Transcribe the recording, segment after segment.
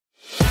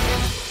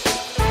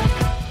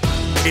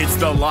It's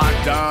the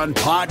Locked On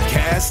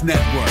Podcast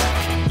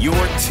Network,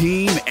 your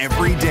team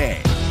every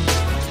day.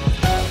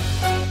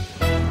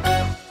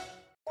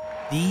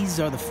 These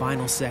are the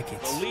final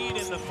seconds. The lead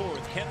in the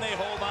fourth. Can they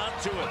hold on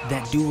to it?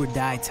 That do or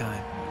die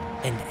time.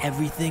 And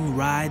everything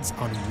rides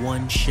on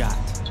one shot.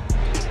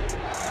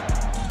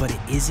 But it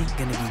isn't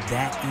going to be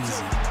that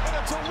easy. And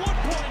it's a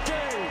one-point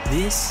game.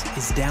 This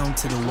is down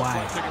to the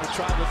wire. They're going to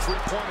try the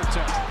three-point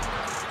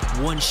attempt.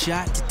 One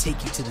shot to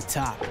take you to the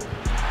top.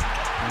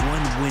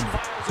 One winner.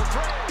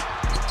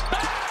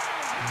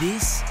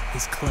 This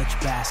is clutch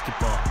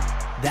basketball.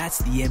 That's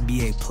the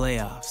NBA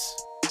playoffs.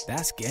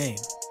 That's game.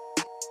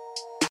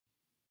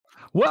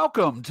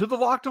 Welcome to the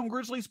Locked On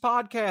Grizzlies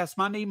podcast.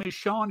 My name is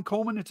Sean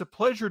Coleman. It's a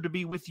pleasure to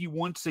be with you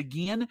once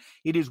again.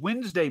 It is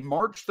Wednesday,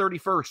 March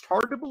 31st.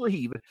 Hard to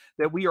believe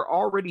that we are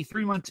already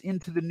 3 months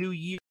into the new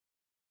year.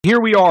 Here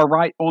we are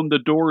right on the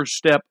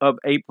doorstep of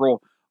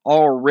April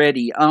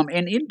already.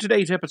 And in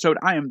today's episode,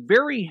 I am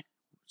very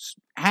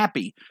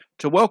happy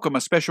to welcome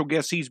a special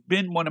guest. He's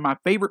been one of my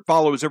favorite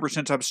follows ever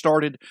since I've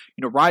started,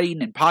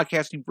 writing and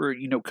podcasting for,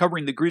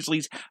 covering the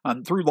Grizzlies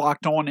through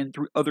Locked On and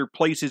through other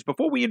places.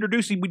 Before we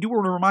introduce him, we do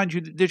want to remind you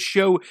that this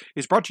show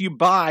is brought to you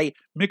by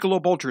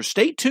Michelob Ultra.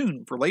 Stay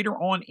tuned for later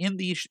on in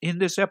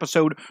this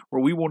episode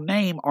where we will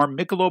name our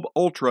Michelob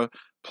Ultra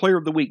Player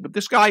of the Week. But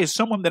this guy is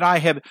someone that I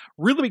have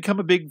really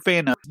become a big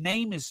fan of. His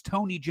name is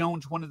Tony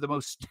Jones, one of the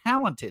most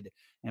talented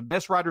and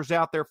best writers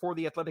out there for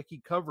The Athletic. He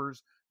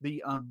covers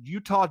the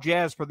Utah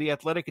Jazz for The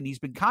Athletic, and he's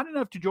been kind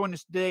enough to join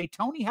us today.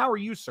 Tony, how are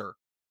you, sir?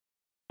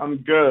 I'm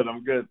good.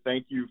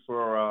 Thank you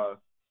for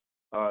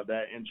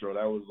that intro.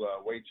 That was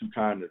way too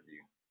kind of you.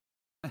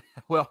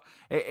 Well,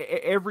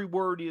 every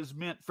word is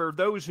meant. For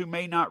those who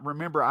may not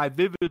remember, I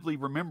vividly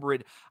remember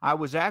it. I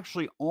was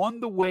actually on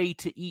the way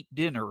to eat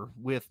dinner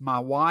with my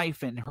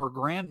wife and her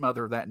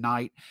grandmother that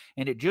night,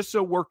 and it just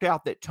so worked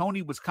out that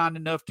Tony was kind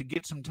enough to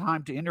get some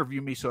time to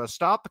interview me, so I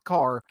stopped the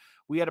car.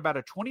 We had about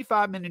a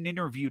 25-minute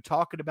interview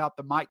talking about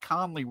the Mike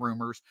Conley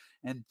rumors,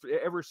 and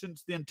ever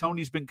since then,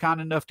 Tony's been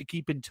kind enough to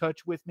keep in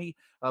touch with me,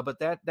 but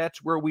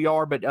that's where we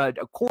are. But,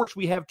 of course,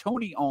 we have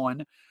Tony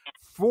on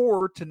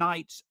for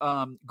tonight's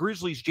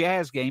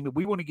Grizzlies-Jazz game, and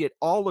we want to get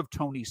all of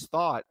Tony's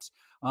thoughts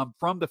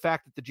from the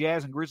fact that the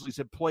Jazz and Grizzlies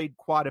have played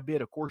quite a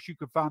bit. Of course, you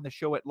can find the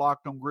show at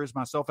Locked On Grizz,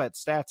 myself at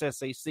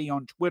StatsSAC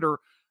on Twitter,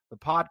 the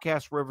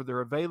podcast wherever they're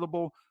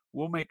available.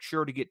 We'll make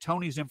sure to get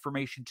Tony's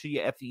information to you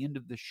at the end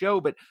of the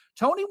show. But,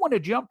 Tony, want to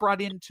jump right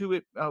into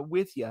it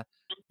with you.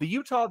 The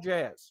Utah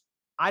Jazz,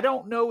 I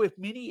don't know if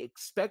many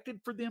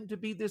expected for them to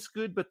be this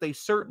good, but they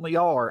certainly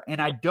are.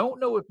 And I don't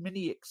know if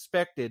many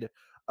expected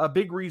a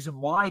big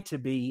reason why to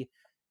be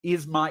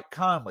is Mike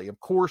Conley. Of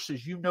course,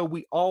 as you know,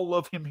 we all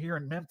love him here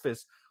in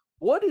Memphis.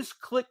 What has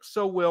clicked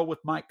so well with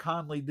Mike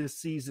Conley this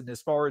season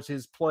as far as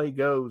his play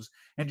goes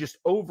and just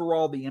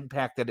overall the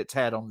impact that it's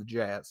had on the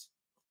Jazz?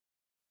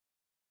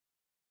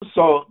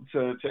 So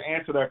to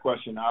answer that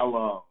question,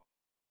 I'll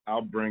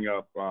bring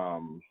up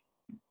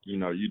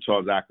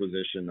Utah's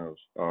acquisition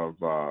of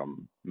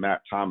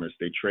Matt Thomas.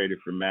 They traded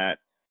for Matt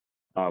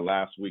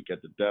last week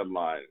at the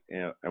deadline,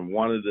 and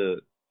one of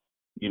the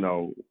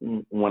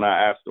when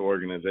I asked the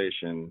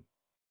organization,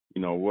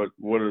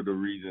 what are the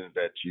reasons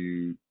that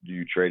you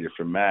traded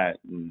for Matt,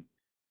 and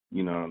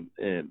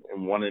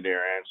one of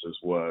their answers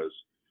was,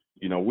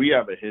 we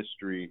have a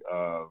history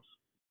of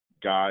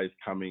guys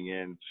coming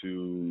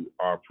into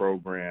our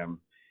program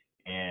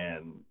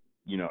and,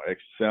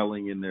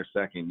 excelling in their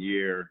second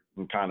year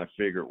and kind of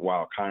figuring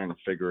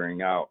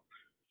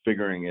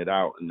it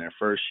out in their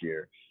first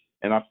year.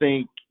 And I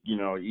think,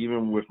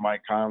 even with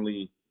Mike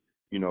Conley,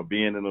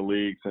 being in the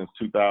league since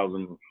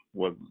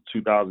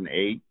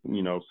 2008,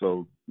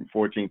 so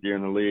 14th year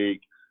in the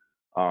league,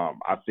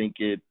 I think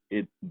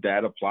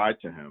that applied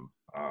to him.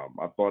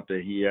 I thought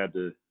that he had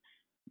to,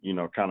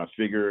 kind of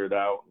figure it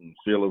out and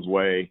feel his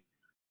way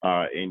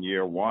in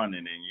year one,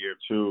 and in year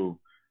two,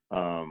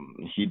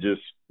 he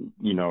just,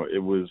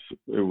 it was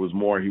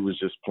more, he was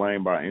just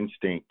playing by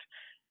instinct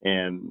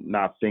and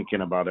not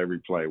thinking about every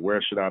play. Where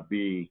should I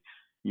be?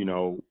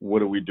 What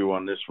do we do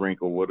on this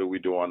wrinkle? What do we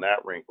do on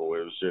that wrinkle?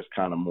 It was just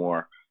kind of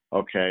more,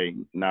 okay,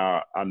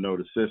 now I know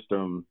the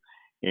system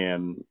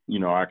and,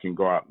 I can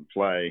go out and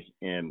play.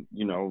 And,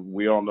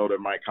 we all know that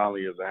Mike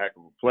Conley is a heck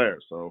of a player.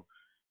 So,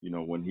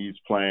 when he's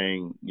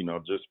playing,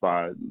 just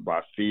by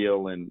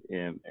feel and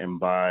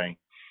by,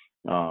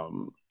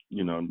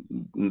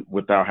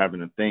 without having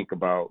to think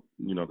about,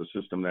 the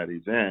system that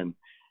he's in,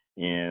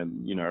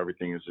 and,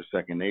 everything is just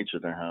second nature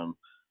to him.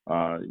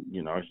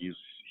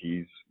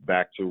 He's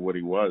back to what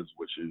he was,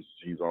 which is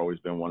he's always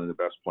been one of the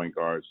best point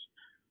guards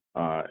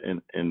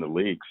in the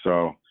league.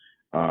 So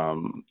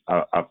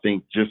I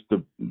think just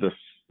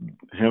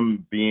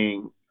him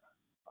being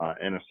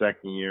in a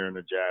second year in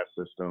the Jazz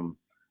system,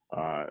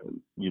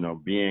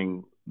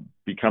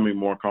 becoming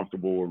more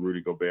comfortable with Rudy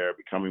Gobert,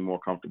 becoming more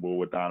comfortable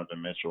with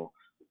Donovan Mitchell,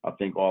 I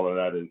think all of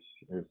that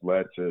has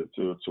led to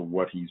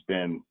what he's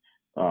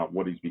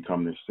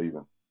become this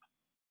season.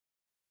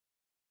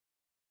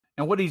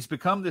 And what he's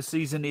become this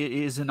season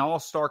is an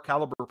all-star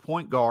caliber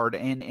point guard.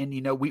 And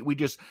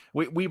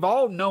we've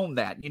all known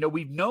that.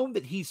 We've known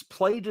that he's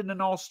played at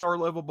an all-star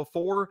level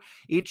before.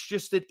 It's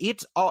just that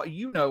it's all,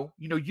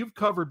 you've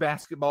covered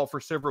basketball for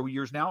several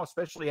years now,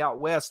 especially out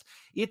west.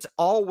 It's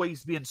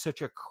always been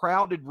such a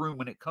crowded room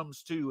when it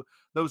comes to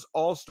those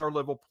all-star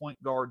level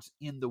point guards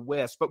in the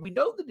West. But we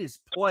know that his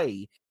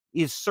play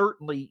is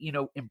certainly,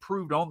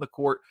 improved on the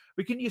court.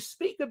 But can you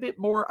speak a bit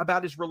more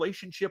about his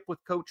relationship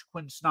with Coach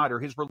Quinn Snyder,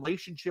 his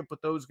relationship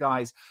with those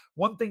guys?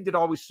 One thing that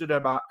always stood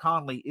out about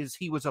Conley is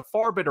he was a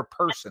far better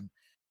person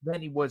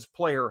than he was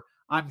player.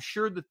 I'm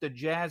sure that the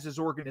Jazz's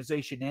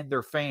organization and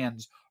their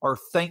fans are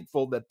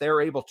thankful that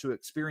they're able to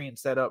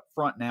experience that up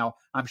front now.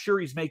 I'm sure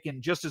he's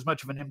making just as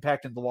much of an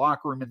impact in the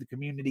locker room and the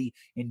community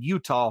in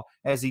Utah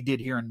as he did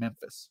here in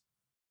Memphis.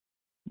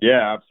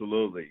 Yeah,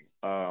 absolutely.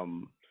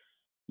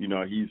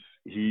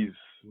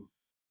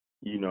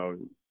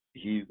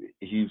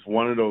 He's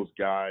one of those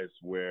guys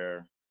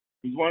where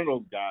if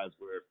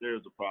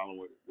there's a problem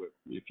with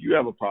if you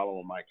have a problem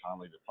with Mike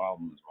Conley, the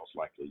problem is most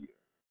likely you.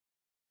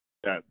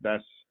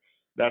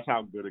 That's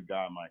how good a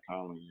guy Mike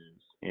Conley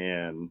is.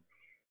 And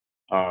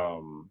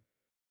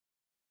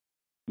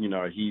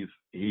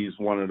he's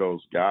one of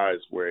those guys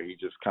where he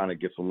just kind of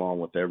gets along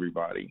with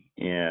everybody.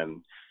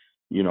 And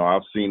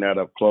I've seen that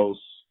up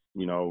close,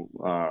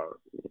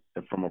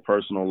 from a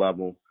personal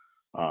level.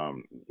 I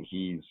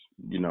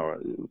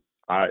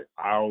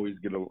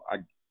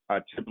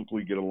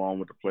typically get along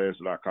with the players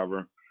that I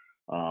cover,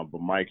 but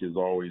Mike has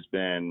always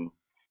been,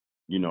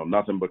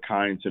 nothing but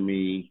kind to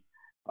me,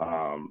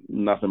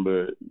 nothing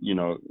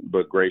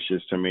but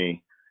gracious to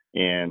me,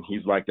 and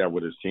he's like that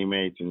with his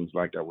teammates, and he's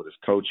like that with his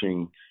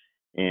coaching,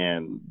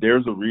 and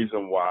there's a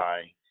reason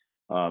why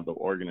the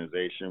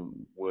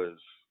organization was,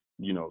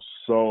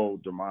 so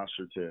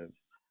demonstrative,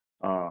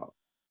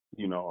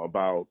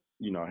 about,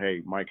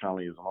 hey, Mike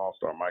Conley is an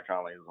all-star. Mike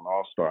Conley is an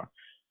all-star.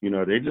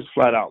 They just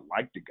flat out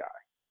like the guy,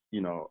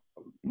 a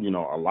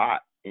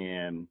lot.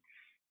 And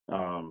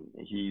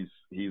he's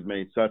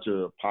made such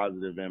a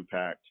positive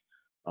impact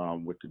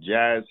with the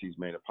Jazz. He's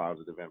made a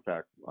positive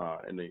impact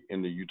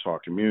in the Utah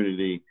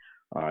community.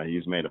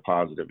 He's made a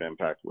positive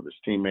impact with his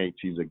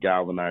teammates. He's a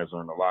galvanizer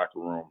in the locker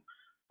room.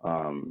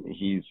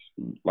 He's,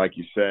 like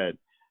you said,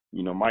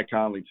 Mike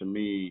Conley to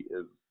me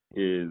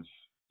is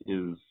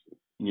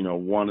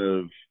one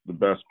of the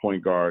best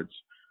point guards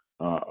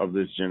of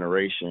this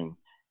generation,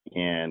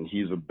 and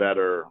he's a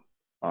better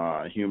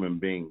human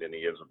being than he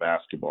is a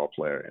basketball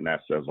player, and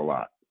that says a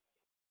lot.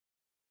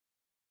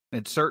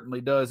 It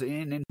certainly does.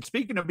 And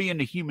speaking of being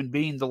a human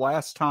being, the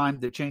last time,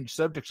 that changed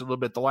subjects a little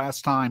bit, the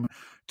last time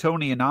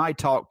Tony and I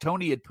talked,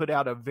 Tony had put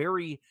out a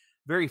very,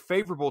 very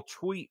favorable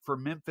tweet for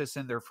Memphis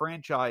and their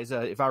franchise.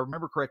 If I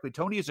remember correctly,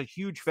 Tony is a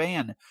huge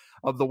fan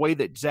of the way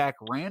that Zach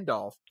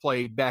Randolph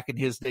played back in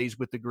his days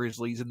with the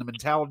Grizzlies and the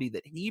mentality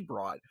that he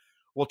brought.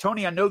 Well,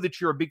 Tony, I know that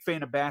you're a big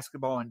fan of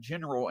basketball in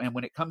general, and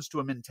when it comes to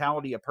a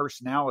mentality, a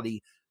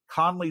personality,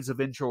 Conley's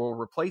eventual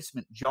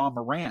replacement, John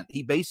Morant,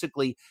 he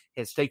basically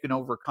has taken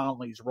over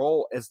Conley's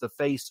role as the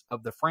face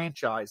of the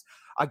franchise.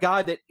 A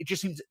guy that it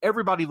just seems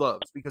everybody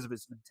loves because of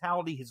his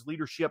mentality, his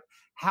leadership,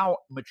 how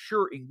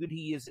mature and good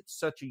he is at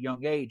such a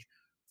young age.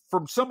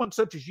 From someone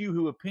such as you,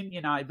 who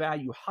opinion I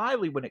value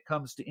highly when it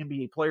comes to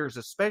NBA players,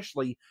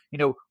 especially,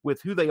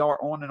 with who they are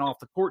on and off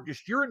the court,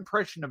 just your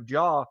impression of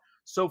Ja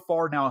so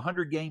far now,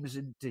 100 games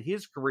into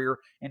his career,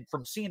 and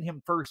from seeing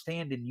him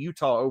firsthand in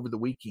Utah over the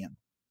weekend.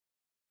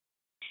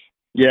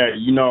 Yeah,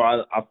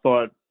 I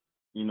thought,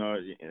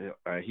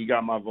 he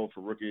got my vote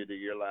for Rookie of the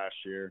Year last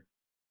year.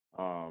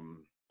 I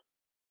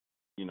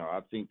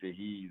think that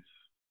he's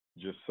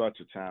just such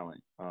a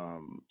talent.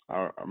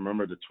 I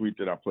remember the tweet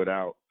that I put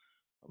out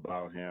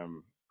about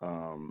him,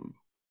 on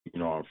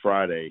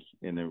Friday,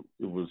 and it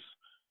was,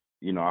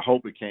 I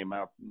hope it came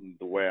out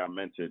the way I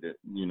meant it,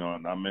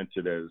 and I meant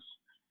it as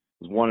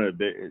one of the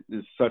big,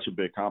 it's such a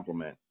big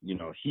compliment.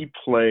 He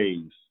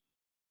plays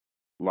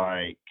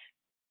like,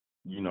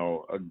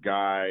 a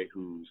guy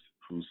who's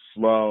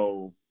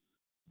slow,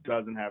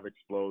 doesn't have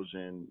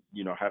explosion,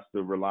 has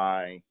to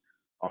rely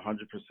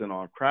 100%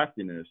 on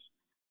craftiness,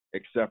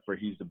 except for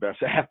he's the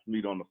best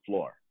athlete on the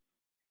floor.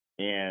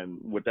 And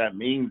what that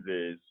means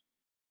is,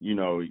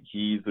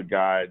 he's a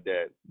guy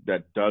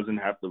that doesn't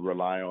have to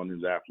rely on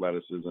his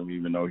athleticism,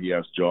 even though he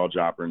has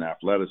jaw-dropping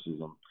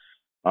athleticism.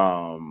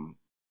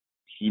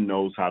 He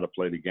knows how to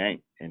play the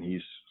game, and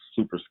he's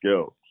super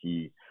skilled.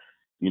 He's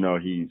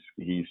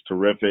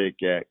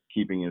terrific at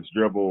keeping his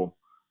dribble.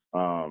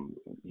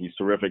 He's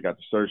terrific at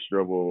the search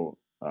dribble.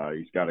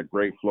 He's got a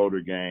great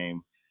floater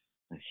game.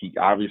 He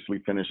obviously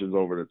finishes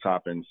over the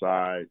top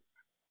inside.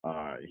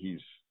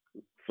 He's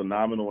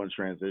phenomenal in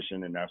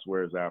transition, and that's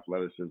where his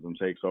athleticism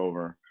takes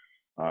over.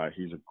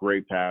 He's a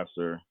great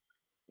passer.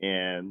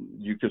 And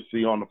you could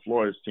see on the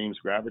floor his teams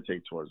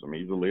gravitate towards him.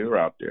 He's a leader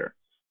out there.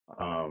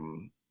 I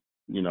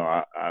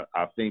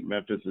think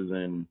Memphis is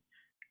in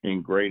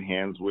great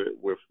hands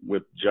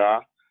with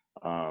Ja.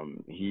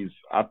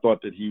 I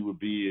thought that he would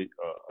be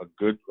a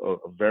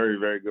very,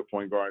 very good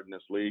point guard in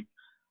this league.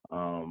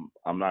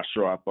 I'm not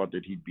sure I thought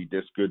that he'd be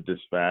this good this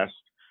fast.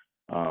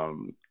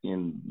 And,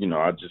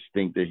 I just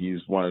think that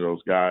he's one of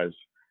those guys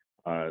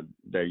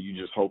that you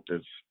just hope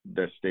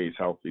that stays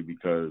healthy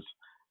because,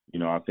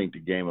 I think the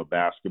game of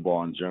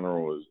basketball in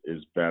general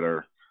is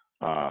better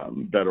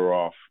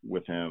off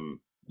with him,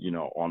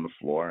 on the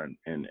floor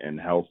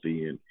and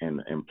healthy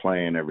and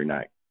playing every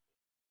night.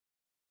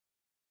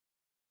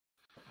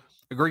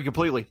 Agree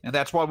completely. And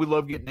that's why we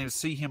love getting to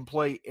see him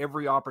play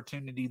every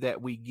opportunity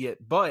that we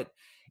get. But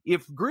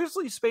if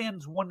Grizzlies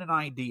fans want an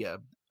idea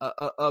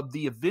of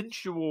the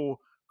eventual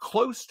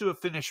close to a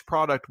finished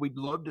product we'd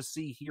love to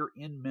see here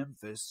in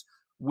Memphis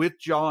with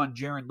Ja and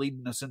Jaren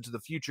leading us into the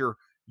future,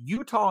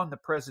 Utah in the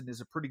present is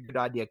a pretty good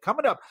idea.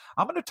 Coming up,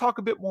 I'm going to talk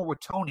a bit more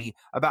with Tony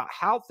about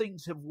how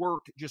things have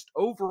worked just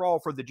overall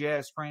for the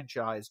Jazz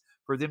franchise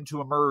for them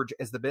to emerge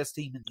as the best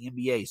team in the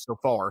NBA so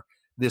far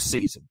this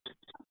season.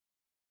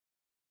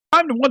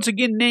 Time to once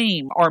again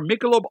name our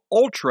Michelob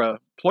Ultra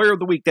Player of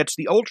the Week. That's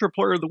the Ultra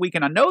Player of the Week.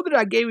 And I know that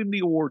I gave him the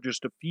award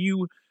just a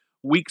few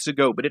weeks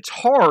ago, but it's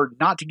hard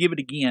not to give it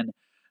again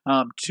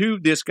to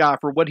this guy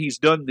for what he's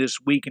done this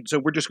week. And so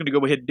we're just going to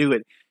go ahead and do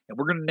it. And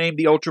we're going to name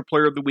the Ultra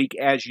Player of the Week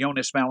as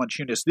Jonas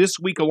Valanciunas. This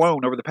week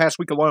alone, over the past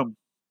week alone,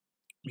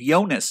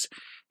 Jonas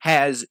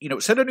has,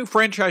 set a new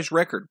franchise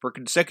record for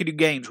consecutive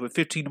games with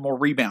 15 or more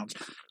rebounds.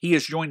 He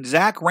has joined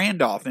Zach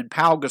Randolph and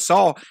Pau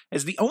Gasol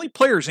as the only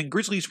players in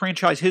Grizzlies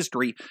franchise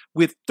history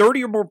with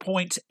 30 or more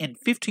points and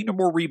 15 or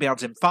more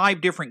rebounds in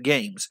 5 different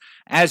games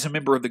as a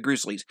member of the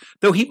Grizzlies.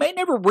 Though he may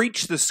never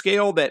reach the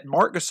scale that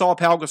Marc Gasol,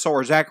 Pau Gasol,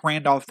 or Zach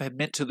Randolph have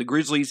meant to the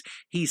Grizzlies,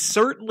 he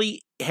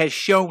certainly has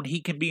shown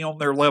he can be on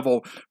their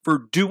level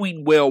for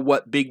doing well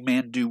what big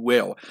men do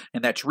well,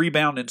 and that's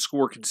rebound and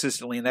score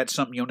consistently, and that's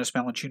something Jonas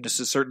Valanciunas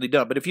has certainly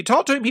done. But if you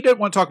talk to him, he doesn't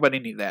want to talk about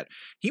any of that.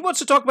 He wants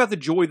to talk about the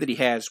joy that he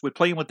has with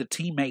playing with the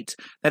teammates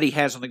that he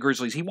has on the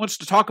Grizzlies. He wants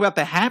to talk about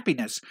the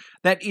happiness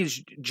that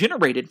is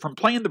generated from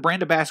playing the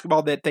brand of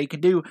basketball that they can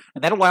do,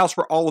 and that allows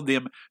for all of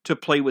them to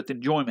play with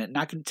enjoyment. And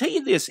I can tell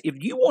you this,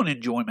 if you want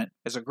enjoyment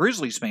as a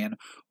Grizzlies fan,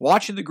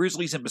 watching the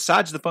Grizzlies, and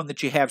besides the fun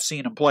that you have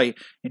seeing them play,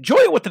 enjoy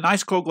it with a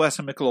nice cold glass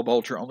of Michelob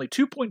Ultra, only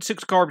 2.6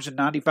 carbs and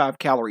 95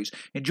 calories.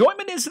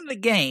 Enjoyment isn't the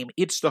game,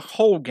 it's the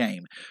whole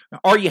game.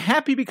 Are you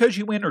happy because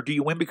you win, or do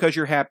you win because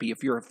you're happy?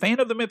 If you're a fan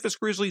of the Memphis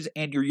Grizzlies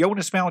and you're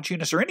Jonas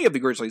Valanciunas or any of the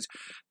Grizzlies,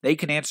 they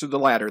can answer the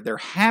latter. They're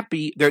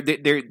happy.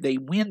 They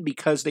win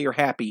because they are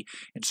happy.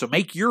 And so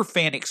make your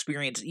fan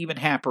experience even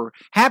happier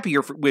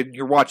when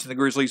you're watching the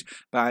Grizzlies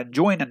by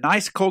enjoying a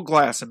nice cold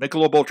glass of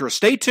Michelob Ultra.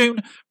 Stay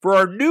tuned for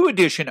our new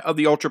edition of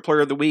the Ultra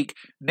Player of the Week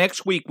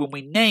next week when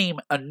we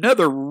name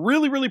another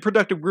really, really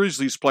productive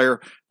Grizzlies player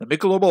the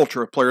Michelob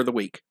Ultra Player of the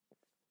Week.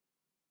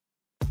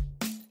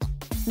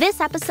 This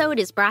episode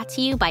is brought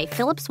to you by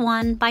Philips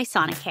One by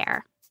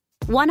Sonicare.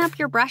 One up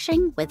your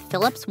brushing with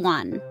Philips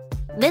One.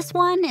 This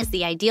one is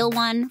the ideal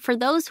one for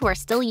those who are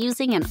still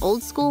using an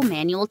old-school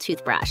manual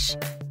toothbrush.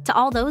 To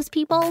all those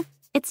people,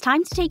 it's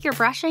time to take your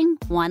brushing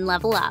one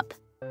level up.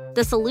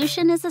 The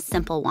solution is a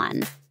simple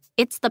one.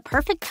 It's the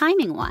perfect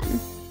timing one.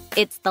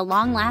 It's the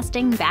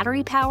long-lasting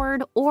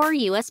battery-powered or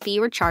USB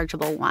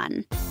rechargeable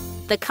one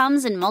that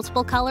comes in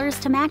multiple colors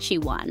to match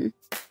you one.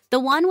 The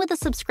one with a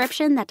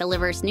subscription that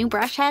delivers new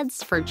brush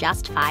heads for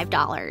just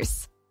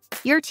 $5.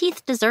 Your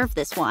teeth deserve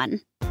this one.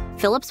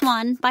 Philips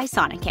One by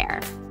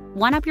Sonicare.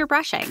 One up your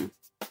brushing.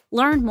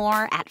 Learn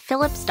more at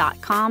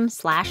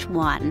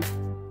philips.com/one.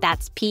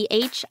 That's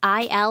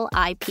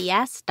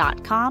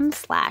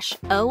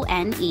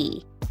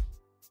PHILIPS.com/ONE.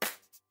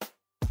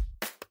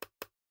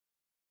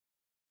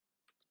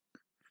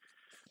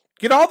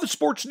 Get all the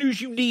sports news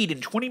you need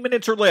in 20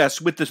 minutes or less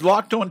with this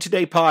Locked On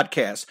Today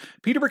podcast.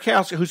 Peter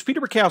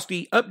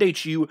Bukowski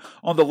updates you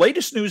on the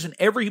latest news in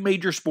every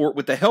major sport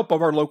with the help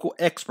of our local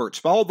experts.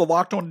 Follow the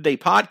Locked On Today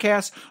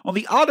podcast on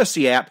the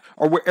Odyssey app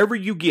or wherever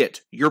you get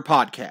your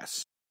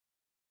podcasts.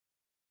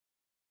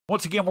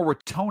 Once again, we're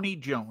with Tony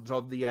Jones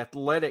on The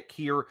Athletic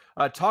here,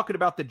 talking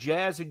about the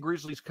Jazz and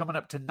Grizzlies coming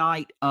up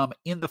tonight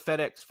in the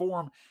FedEx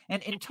Forum.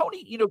 And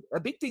Tony, a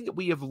big thing that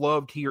we have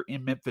loved here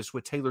in Memphis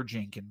with Taylor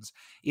Jenkins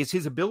is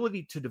his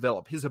ability to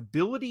develop, his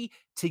ability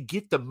to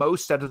get the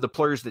most out of the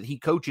players that he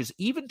coaches,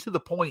 even to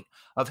the point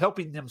of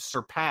helping them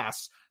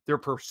surpass their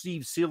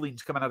perceived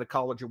ceilings coming out of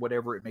college or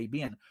whatever it may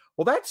be in.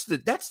 Well, that's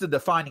the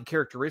defining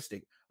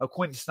characteristic of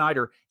Quentin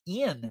Snyder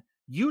in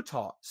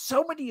Utah.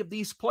 So many of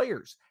these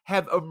players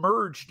have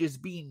emerged as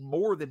being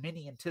more than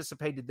many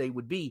anticipated they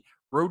would be.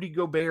 Rudy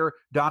Gobert,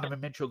 Donovan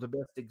Mitchell, the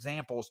best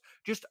examples.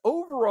 Just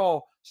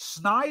overall,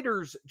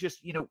 Snyder's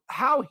just,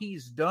 how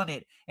he's done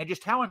it and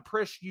just how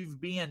impressed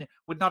you've been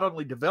with not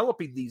only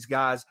developing these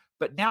guys,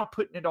 but now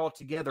putting it all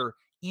together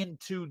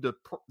into the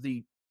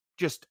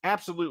just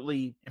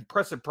absolutely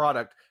impressive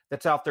product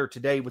that's out there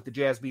today with the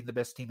Jazz being the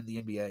best team in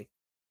the NBA.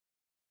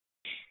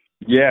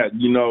 Yeah,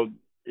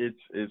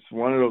 it's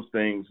one of those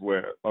things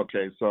where,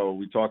 okay, so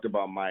we talked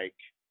about Mike.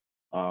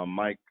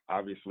 Mike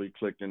obviously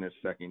clicked in his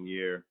second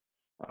year.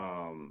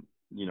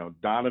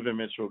 Donovan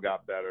Mitchell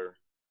got better.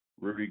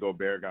 Rudy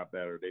Gobert got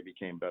better. They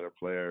became better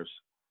players.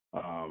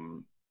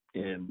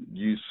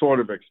 you sort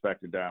of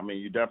expected that. I mean,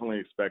 you definitely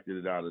expected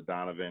it out of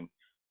Donovan.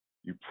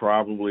 You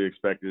probably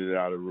expected it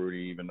out of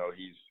Rudy, even though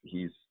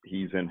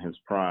he's in his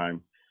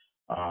prime.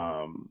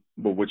 But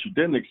what you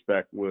didn't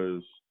expect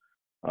was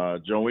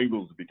Joe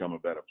Ingles to become a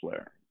better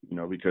player,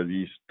 because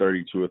he's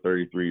 32 or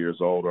 33 years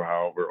old, or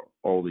however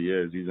old he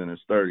is. He's in his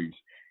 30s,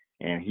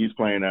 and he's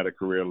playing at a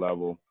career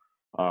level.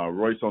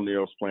 Royce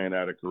O'Neal's playing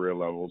at a career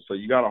level. So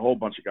you got a whole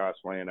bunch of guys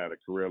playing at a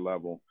career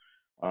level.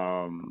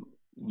 And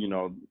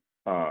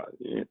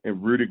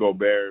Rudy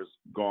Gobert's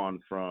gone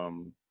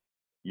from,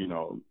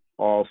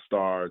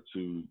 all-star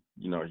to,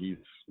 he's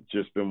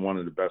just been one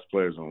of the best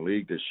players in the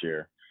league this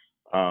year.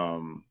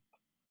 So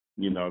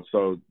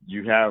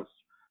you have,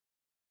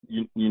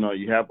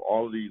 you have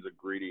all of these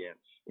ingredients,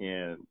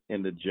 and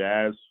the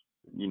Jazz,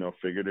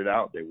 figured it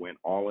out. They went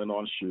all in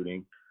on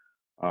shooting.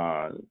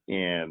 I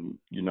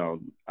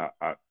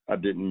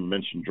didn't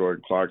mention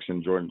Jordan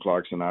Clarkson. Jordan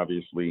Clarkson,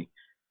 obviously,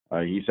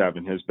 he's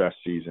having his best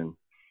season.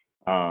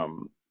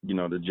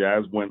 The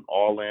Jazz went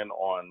all in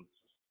on,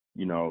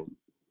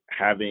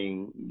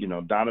 having,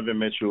 Donovan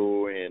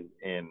Mitchell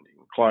and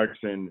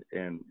Clarkson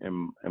and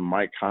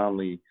Mike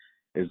Conley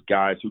as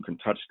guys who can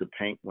touch the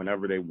paint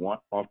whenever they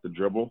want off the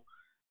dribble.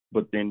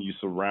 But then you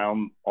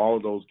surround all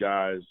of those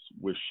guys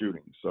with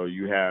shooting. So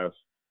you have,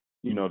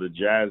 the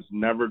Jazz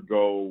never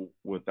go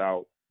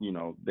without,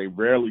 they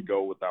rarely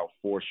go without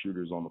four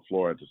shooters on the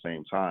floor at the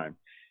same time.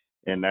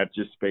 And that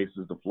just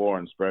spaces the floor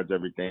and spreads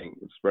everything.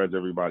 It spreads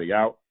everybody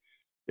out.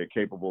 They're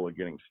capable of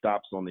getting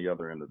stops on the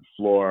other end of the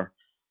floor.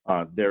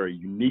 They're a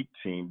unique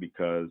team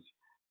because,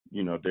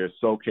 they're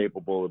so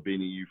capable of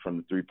beating you from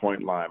the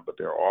three-point line, but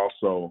they're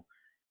also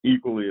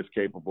equally as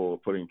capable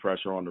of putting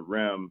pressure on the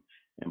rim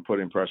and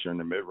putting pressure in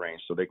the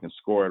mid-range, so they can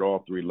score at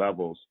all three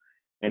levels.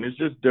 And it's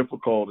just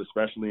difficult,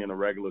 especially in a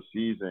regular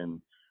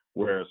season,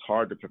 where it's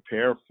hard to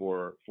prepare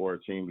for a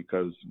team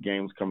because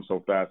games come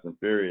so fast and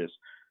furious.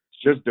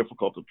 It's just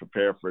difficult to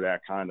prepare for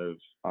that kind of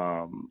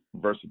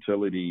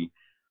versatility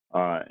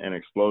and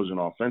explosion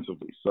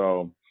offensively.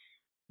 So,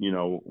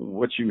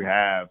 what you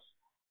have,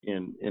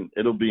 and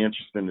it'll be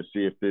interesting to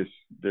see if this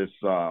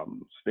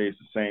stays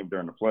the same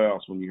during the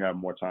playoffs when you have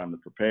more time to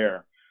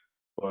prepare.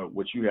 But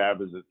what you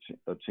have is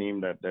a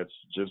team that's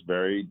just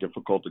very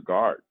difficult to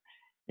guard.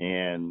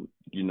 And,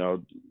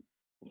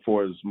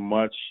 for as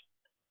much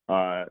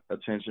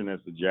attention as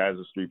the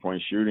Jazz's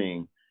three-point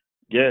shooting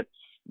gets,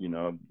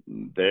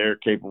 they're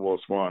capable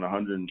of scoring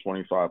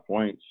 125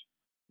 points,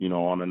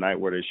 on a night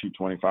where they shoot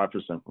 25%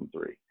 from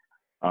three.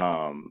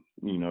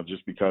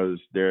 Just because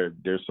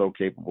they're so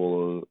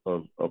capable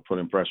of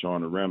putting pressure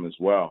on the rim as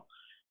well.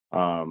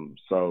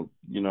 So,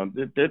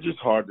 they're just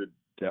hard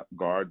to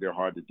guard. They're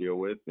hard to deal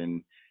with.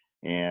 And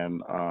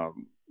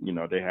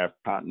they have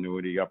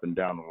continuity up and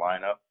down the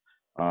lineup.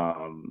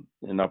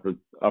 And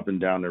up and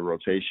down their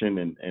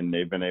rotation, and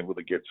they've been able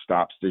to get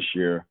stops this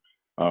year,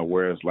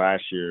 whereas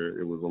last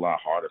year it was a lot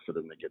harder for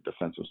them to get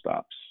defensive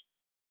stops.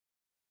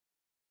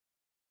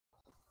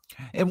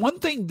 And one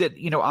thing that,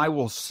 I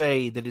will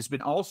say that has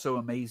been also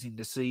amazing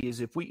to see is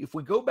if we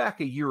go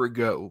back a year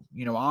ago,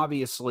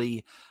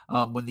 obviously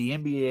when the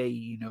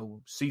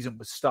NBA, season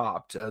was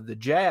stopped, the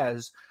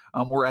Jazz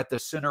were at the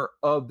center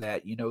of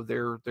that.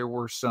 There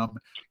were some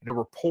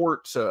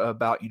reports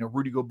about,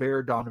 Rudy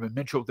Gobert, Donovan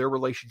Mitchell, their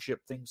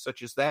relationship, things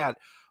such as that.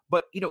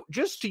 But,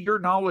 just to your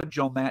knowledge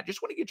on that,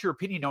 just want to get your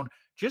opinion on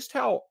just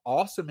how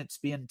awesome it's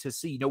been to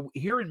see,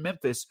 here in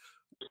Memphis,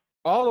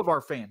 all of our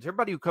fans,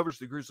 everybody who covers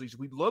the Grizzlies,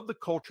 we love the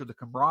culture, the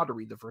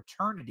camaraderie, the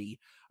fraternity,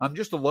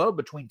 just the love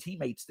between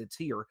teammates that's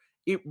here.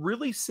 It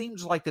really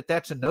seems like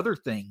that's another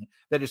thing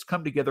that has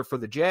come together for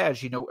the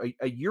Jazz.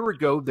 A year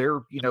ago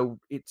there,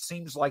 it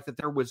seems like that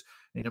there was,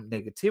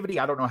 negativity.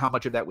 I don't know how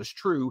much of that was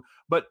true,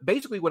 but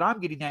basically what I'm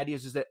getting at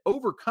is that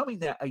overcoming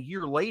that a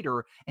year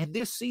later, and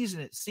this season,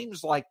 it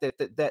seems like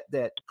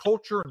that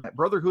culture and that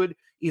brotherhood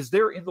is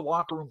there in the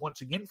locker room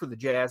once again for the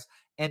Jazz.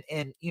 And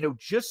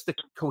just the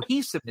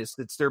cohesiveness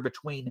that's there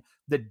between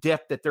the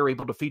depth that they're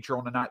able to feature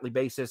on a nightly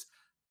basis.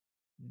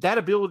 That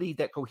ability,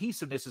 that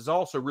cohesiveness is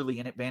also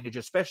really an advantage,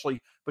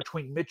 especially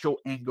between Mitchell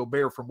and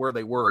Gobert from where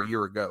they were a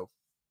year ago.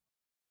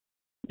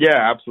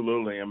 Yeah,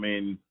 absolutely. I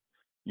mean,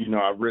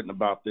 I've written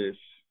about this.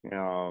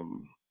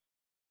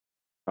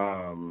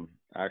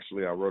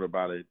 Actually, I wrote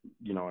about it,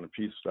 in a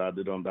piece that I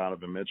did on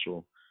Donovan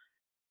Mitchell.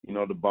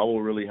 The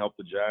bubble really helped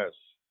the Jazz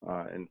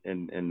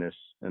in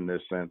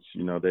this sense.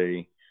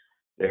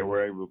 They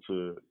were able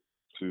to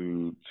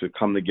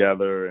come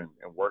together and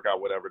work out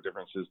whatever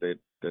differences that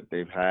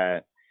they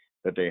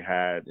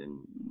had, and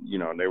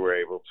they were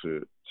able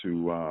to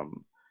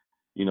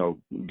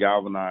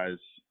galvanize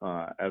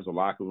as a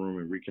locker room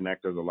and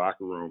reconnect as a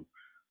locker room,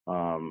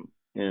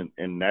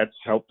 and that's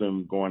helped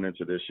them going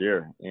into this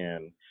year.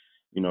 And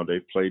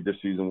they've played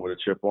this season with a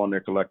chip on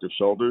their collective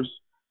shoulders.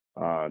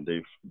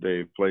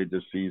 They've played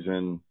this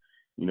season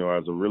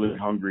as a really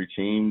hungry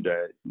team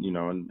that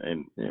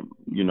and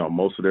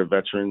most of their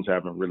veterans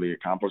haven't really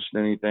accomplished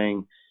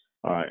anything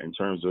in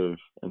terms of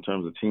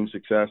team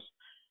success.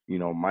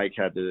 Mike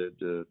had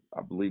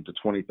I believe the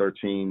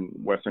 2013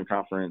 Western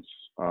Conference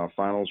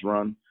Finals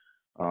run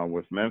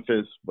with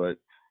Memphis, but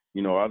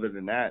other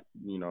than that,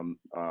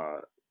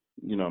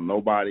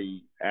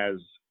 nobody as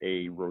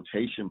a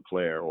rotation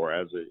player or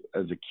as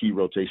a key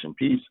rotation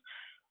piece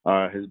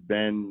has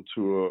been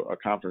to a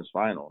conference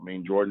final. I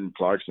mean, Jordan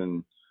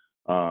Clarkson,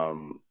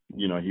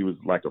 he was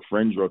like a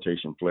fringe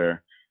rotation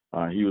player.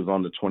 He was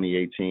on the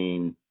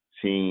 2018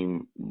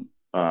 team,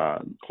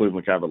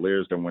 Cleveland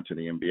Cavaliers, that went to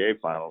the NBA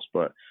Finals,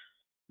 but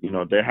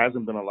there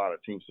hasn't been a lot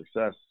of team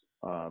success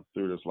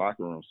through this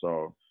locker room.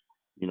 So,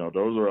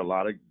 those are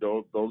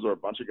a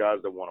bunch of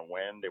guys that want to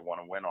win. They want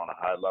to win on a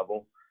high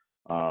level,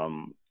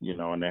 and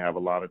they have a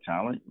lot of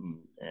talent and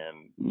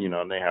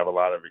they have a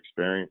lot of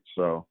experience.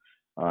 So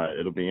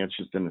it'll be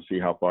interesting to see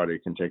how far they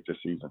can take this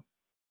season.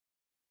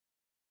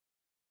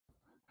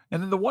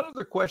 And then the one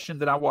other question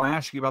that I will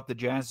ask you about the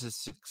Jazz's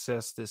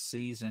success this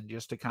season,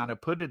 just to kind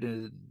of put it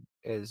in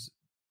as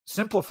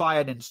simplify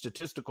it in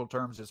statistical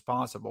terms as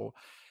possible,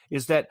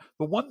 is that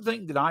the one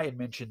thing that I had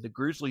mentioned the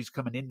Grizzlies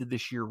coming into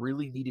this year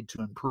really needed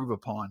to improve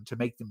upon to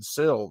make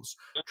themselves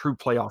true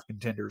playoff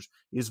contenders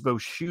is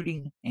both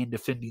shooting and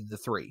defending the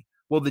three.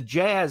 Well, the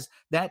Jazz,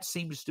 that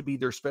seems to be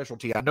their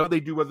specialty. I know they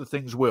do other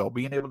things well,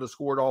 being able to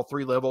score at all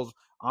three levels,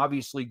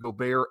 obviously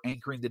Gobert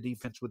anchoring the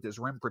defense with his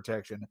rim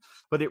protection,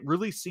 but it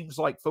really seems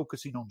like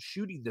focusing on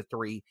shooting the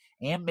three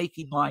and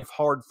making life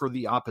hard for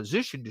the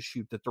opposition to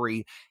shoot the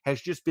three has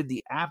just been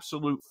the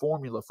absolute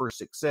formula for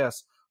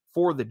success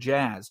for the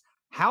Jazz.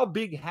 How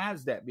big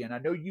has that been? I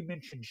know you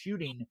mentioned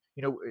shooting,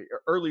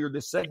 earlier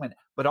this segment,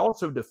 but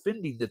also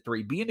defending the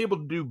three. Being able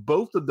to do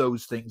both of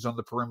those things on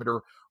the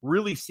perimeter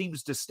really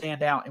seems to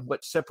stand out in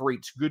what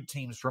separates good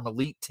teams from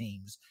elite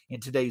teams in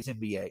today's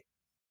NBA.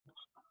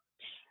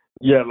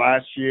 Yeah,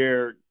 last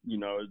year,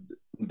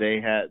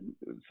 they had,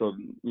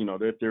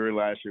 their theory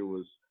last year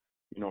was,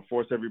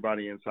 force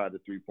everybody inside the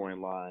three-point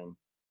line,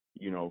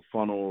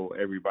 funnel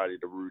everybody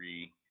to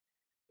Rudy,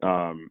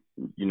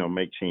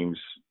 make teams,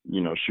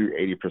 shoot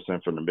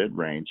 80% from the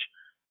mid-range.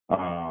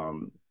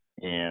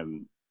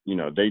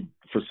 They,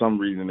 for some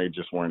reason, they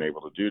just weren't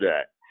able to do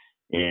that.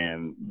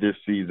 And this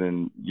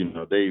season,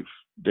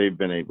 they've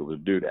been able to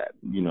do that.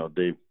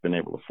 They've been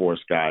able to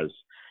force guys,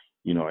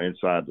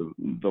 inside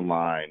the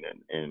line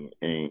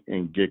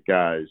and get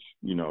guys,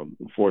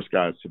 force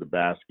guys to the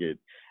basket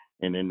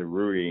and into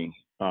Rudy,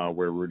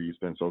 where Rudy's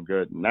been so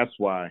good. And that's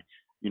why,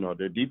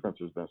 their defense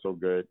has been so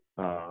good,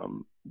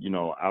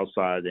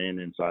 outside and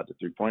inside the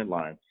three-point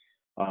line.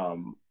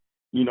 And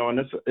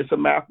it's a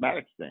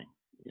mathematics thing.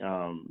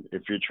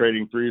 If you're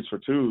trading threes for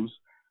twos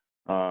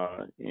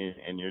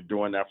and you're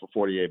doing that for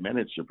 48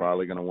 minutes, you're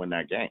probably going to win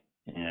that game.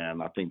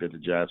 And I think that the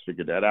Jazz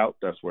figured that out.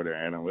 That's where their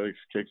analytics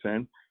kicks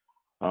in.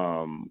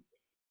 And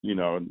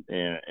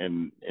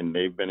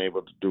they've been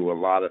able to do a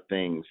lot of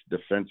things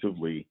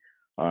defensively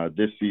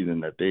this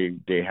season that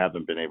they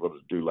haven't been able to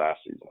do last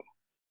season.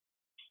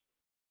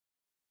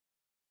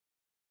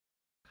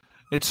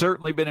 It's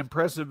certainly been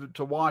impressive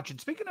to watch.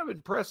 And speaking of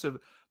impressive,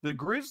 the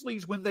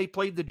Grizzlies, when they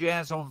played the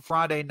Jazz on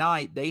Friday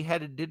night, they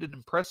did an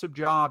impressive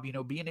job,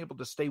 being able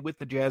to stay with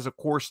the Jazz. Of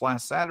course,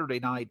 last Saturday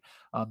night,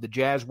 the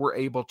Jazz were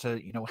able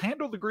to,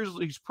 handle the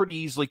Grizzlies pretty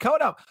easily.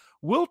 Coming up,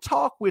 we'll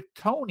talk with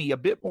Tony a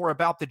bit more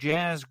about the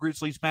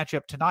Jazz-Grizzlies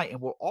matchup tonight, and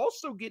we'll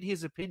also get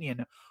his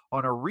opinion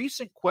on a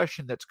recent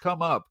question that's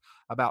come up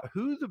about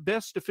who the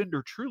best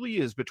defender truly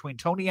is between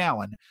Tony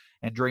Allen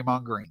and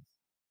Draymond Green.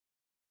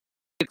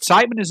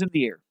 Excitement is in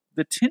the air.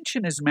 The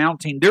tension is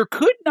mounting. There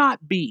could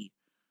not be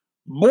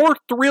more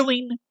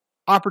thrilling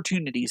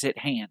opportunities at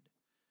hand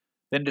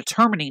than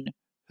determining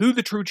who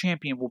the true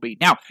champion will be.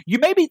 Now, you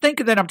may be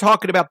thinking that I'm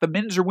talking about the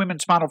men's or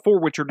women's Final Four,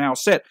 which are now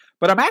set,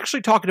 but I'm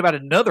actually talking about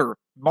another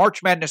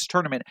March Madness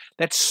tournament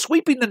that's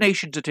sweeping the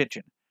nation's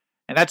attention,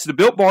 and that's the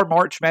Built Bar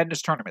March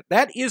Madness tournament.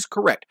 That is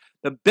correct.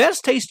 The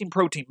best tasting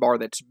protein bar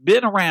that's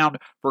been around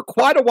for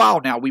quite a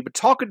while now. We've been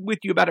talking with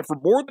you about it for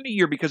more than a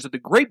year because of the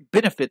great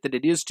benefit that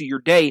it is to your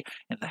day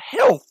and the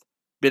health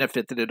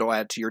benefit that it'll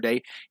add to your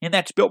day, and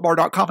that's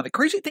BuiltBar.com. And the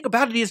crazy thing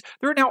about it is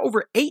there are now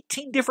over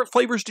 18 different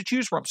flavors to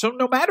choose from. So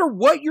no matter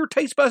what your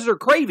taste buds are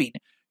craving,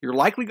 you're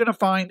likely going to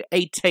find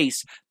a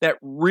taste that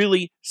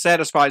really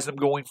satisfies them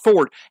going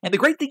forward. And the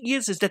great thing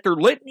is that they're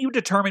letting you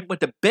determine what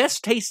the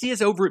best taste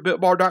is over at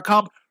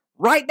BuiltBar.com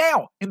right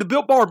now in the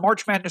Built Bar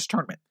March Madness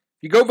tournament.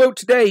 If you go vote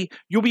today,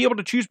 you'll be able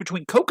to choose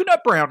between coconut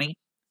brownie,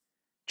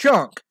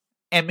 chunk,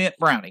 and mint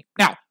brownie.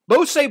 Now,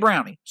 both say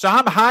brownie, so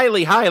I'm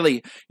highly,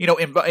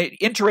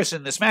 interested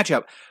in this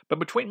matchup. But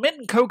between mint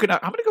and coconut,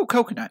 I'm going to go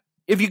coconut.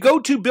 If you go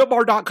to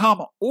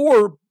BuiltBar.com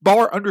or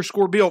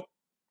bar_built,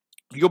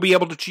 you'll be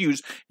able to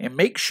choose, and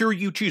make sure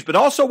you choose. But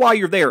also while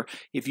you're there,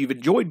 if you've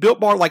enjoyed Built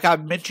Bar like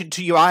I've mentioned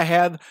to you, I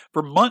have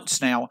for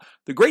months now,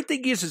 the great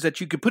thing is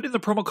that you can put in the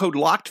promo code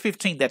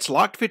LOCKED15, that's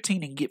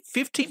LOCKED15, and get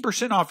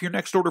 15% off your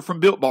next order from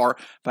Built Bar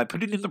by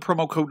putting in the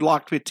promo code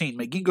LOCKED15.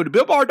 Again, go to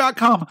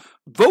BuiltBar.com,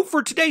 vote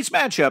for today's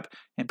matchup,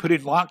 and put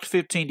in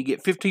LOCKED15 to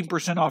get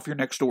 15% off your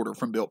next order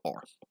from Built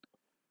Bar.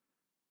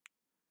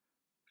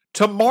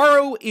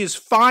 Tomorrow is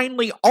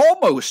finally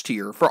almost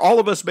here for all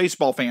of us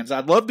baseball fans. I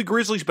love the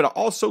Grizzlies, but I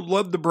also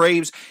love the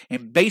Braves,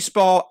 and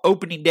baseball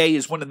opening day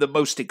is one of the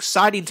most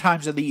exciting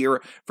times of the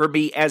year for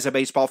me as a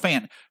baseball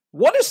fan.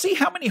 Want to see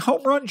how many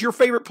home runs your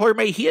favorite player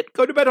may hit?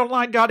 Go to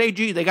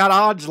betonline.ag. They got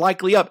odds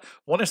likely up.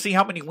 Want to see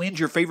how many wins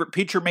your favorite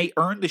pitcher may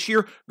earn this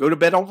year? Go to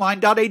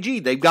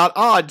betonline.ag. They've got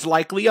odds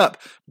likely up.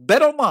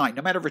 BetOnline,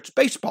 no matter if it's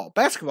baseball,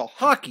 basketball,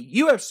 hockey,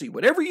 UFC,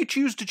 whatever you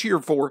choose to cheer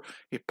for,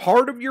 a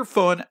part of your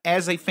fun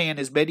as a fan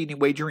is betting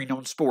and wagering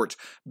on sports.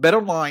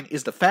 BetOnline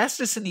is the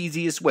fastest and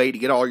easiest way to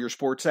get all your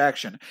sports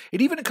action.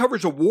 It even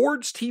covers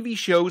awards, TV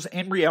shows,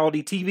 and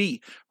reality TV.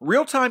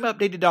 Real-time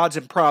updated odds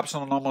and props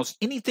on almost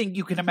anything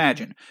you can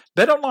imagine.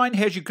 BetOnline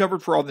has you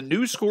covered for all the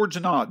news, scores,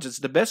 and odds. It's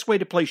the best way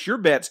to place your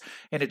bets,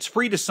 and it's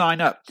free to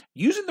sign up.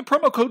 Using the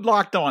promo code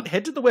LOCKEDON,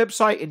 head to the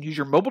website and use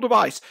your mobile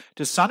device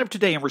to sign up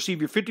today and receive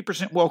your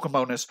 50% welcome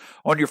bonus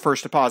on your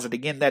first deposit.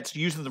 Again, that's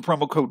using the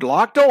promo code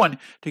LOCKEDON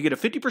to get a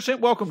 50%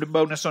 welcome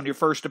bonus on your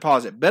first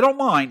deposit.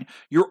 BetOnline,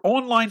 your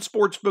online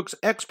sportsbooks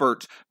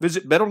experts.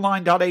 Visit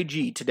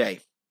betonline.ag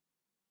today.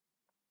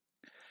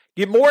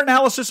 Get more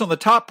analysis on the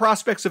top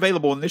prospects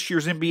available in this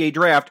year's NBA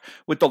draft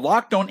with the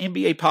Locked On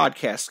NBA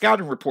podcast,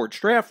 scouting reports,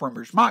 draft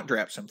rumors, mock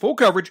drafts, and full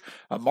coverage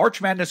of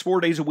March Madness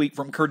 4 days a week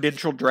from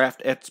credentialed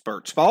draft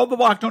experts. Follow the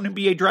Locked On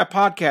NBA Draft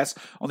podcast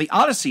on the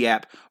Odyssey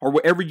app or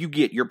wherever you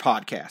get your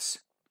podcasts.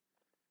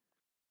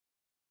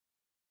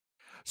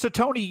 So,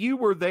 Tony, you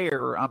were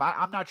there.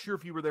 I'm not sure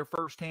if you were there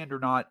firsthand or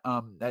not.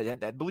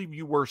 I believe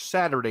you were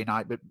Saturday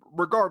night, but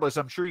regardless,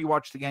 I'm sure you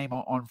watched the game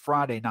on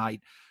Friday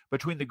night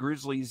between the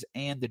Grizzlies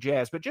and the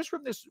Jazz. But just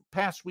from this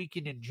past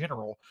weekend in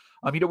general,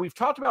 we've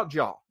talked about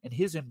Ja and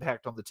his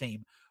impact on the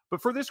team.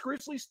 But for this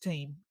Grizzlies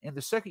team in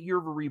the second year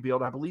of a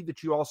rebuild, I believe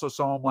that you also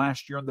saw him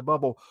last year in the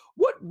bubble.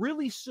 What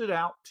really stood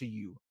out to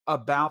you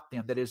about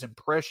them that has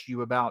impressed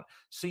you about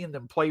seeing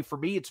them play? For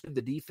me, it's been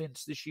the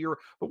defense this year.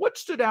 But what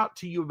stood out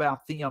to you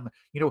about them,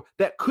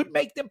 that could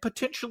make them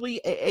potentially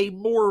a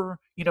more,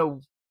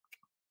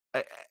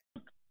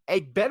 a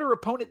better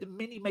opponent than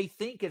many may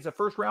think as a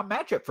first-round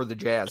matchup for the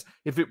Jazz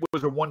if it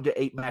was a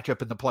 1-8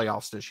 matchup in the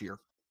playoffs this year?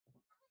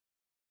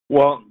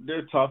 Well,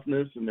 their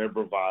toughness and their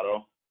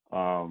bravado.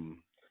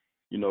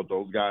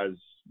 Those guys,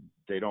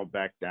 they don't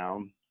back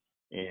down,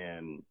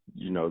 and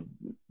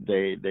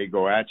they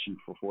go at you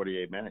for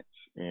 48 minutes,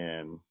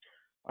 and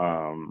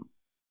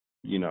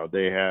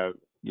they have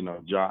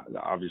Ja.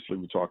 Obviously,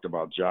 we talked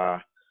about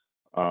Ja,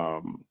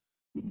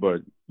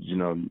 but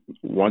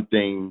one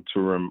thing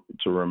to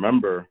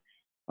remember,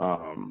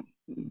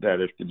 that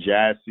if the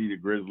Jazz see the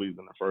Grizzlies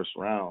in the first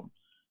round,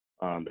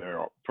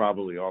 they're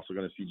probably also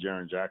going to see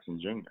Jaren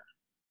Jackson Jr.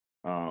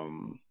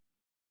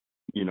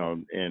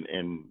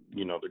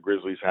 The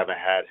Grizzlies haven't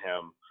had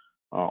him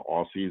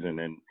all season,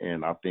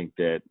 and I think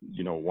that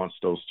once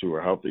those two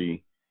are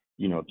healthy,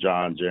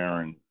 Ja and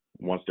Jaren,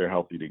 once they're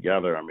healthy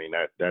together,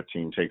 that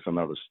team takes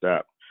another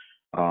step.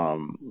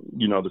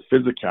 The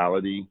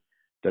physicality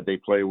that they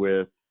play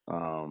with,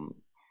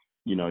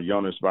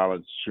 Jonas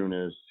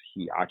Valanciunas,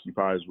 he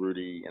occupies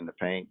Rudy in the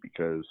paint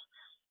because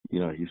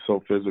he's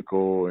so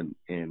physical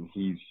and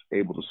he's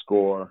able to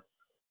score.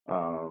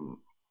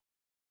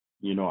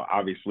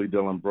 Obviously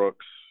Dylan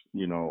Brooks,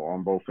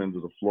 on both ends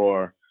of the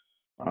floor,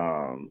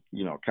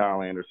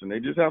 Kyle Anderson. They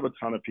just have a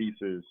ton of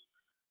pieces,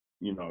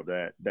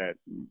 that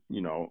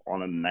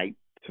on a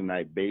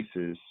night-to-night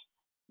basis,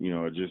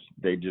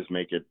 they just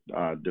make it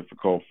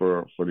difficult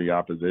for the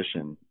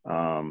opposition.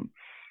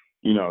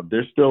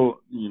 They're still,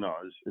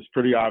 it's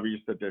pretty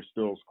obvious that they're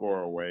still a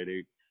score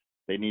away.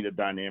 They need a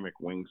dynamic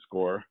wing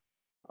scorer.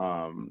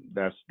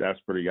 That's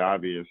pretty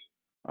obvious.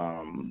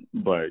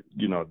 But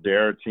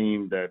they're a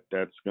team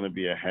that's going to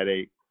be a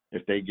headache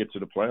if they get to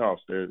the playoffs.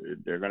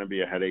 They're going to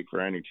be a headache for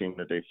any team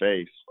that they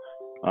face,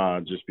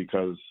 just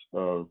because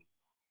of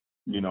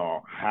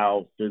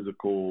how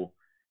physical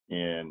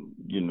and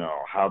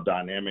how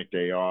dynamic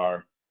they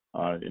are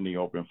in the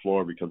open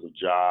floor because of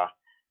Ja,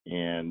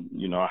 and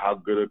how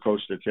good a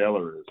coach that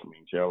Taylor is.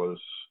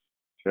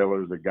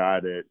 Taylor's a guy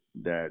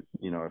that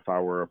if I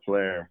were a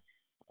player,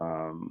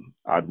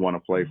 I'd want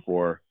to play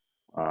for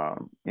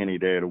any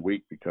day of the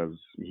week because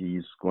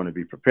he's going to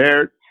be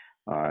prepared.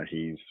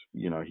 He's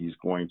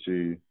going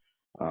to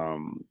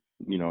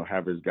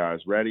have his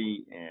guys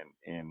ready,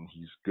 and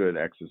he's good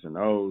X's and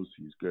O's.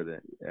 He's good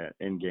at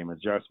in-game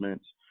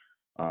adjustments.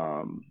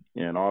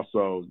 And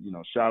also,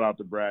 shout out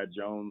to Brad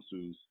Jones,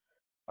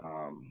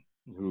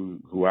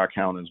 who I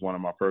count as one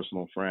of my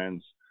personal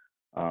friends.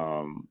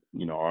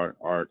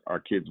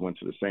 Our kids went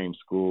to the same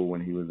school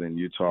when he was in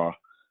Utah,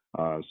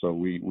 so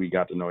we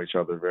got to know each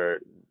other very,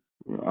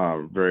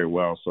 very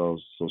well. So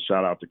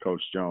shout out to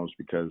Coach Jones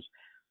because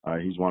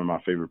he's one of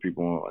my favorite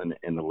people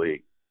in the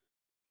league.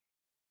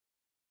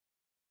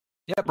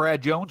 Yeah,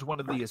 Brad Jones, one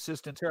of the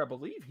assistants here. I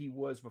believe he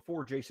was,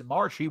 before Jason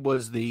Marsh, he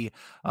was the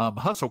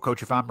hustle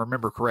coach, if I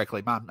remember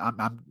correctly.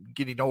 I'm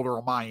getting older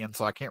on my end,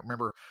 so I can't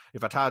remember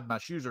if I tied my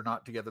shoes or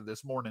not together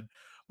this morning.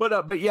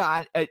 But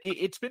yeah,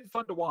 it's been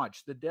fun to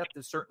watch. The depth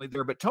is certainly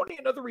there. But Tony,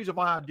 another reason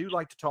why I do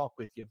like to talk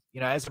with you,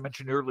 as I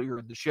mentioned earlier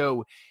in the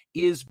show,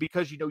 is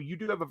because, you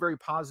do have a very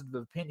positive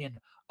opinion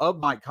of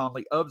Mike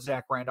Conley, of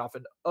Zach Randolph,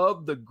 and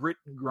of the grit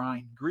and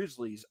grind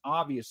Grizzlies,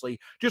 obviously.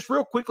 Just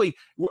real quickly,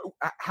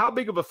 how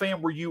big of a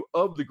fan were you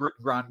of the grit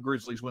and grind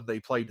Grizzlies when they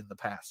played in the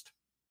past?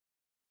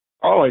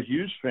 Oh, a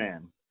huge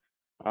fan.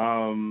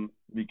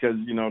 Because,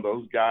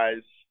 those guys,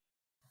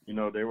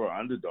 they were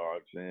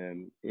underdogs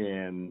and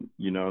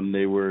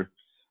they were,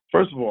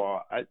 first of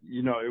all,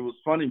 it was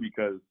funny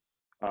because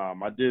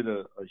I did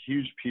a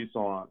huge piece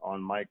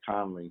on Mike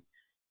Conley,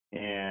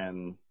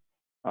 and,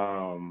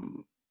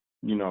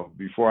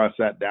 before I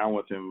sat down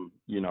with him,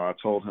 I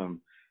told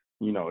him,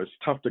 it's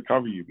tough to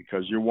cover you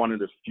because you're one of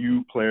the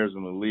few players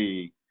in the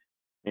league,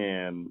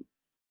 and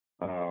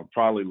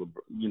probably,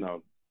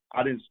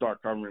 I didn't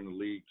start covering the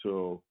league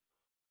till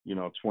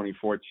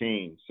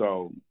 2014.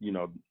 So,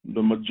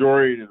 the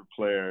majority of the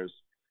players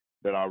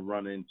that I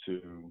run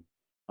into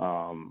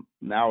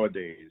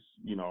nowadays,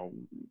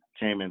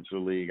 came into the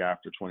league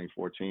after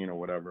 2014 or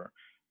whatever.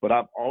 But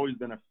I've always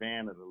been a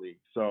fan of the league.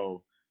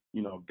 So,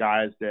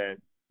 guys that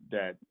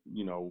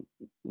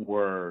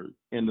were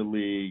in the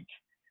league,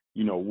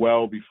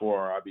 well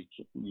before I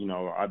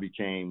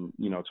became,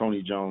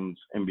 Tony Jones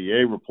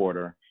NBA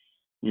reporter,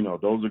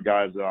 those are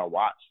guys that I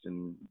watched,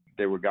 and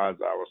they were guys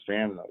that I was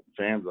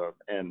fans of.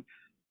 And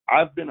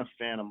I've been a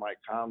fan of Mike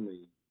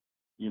Conley,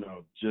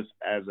 just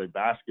as a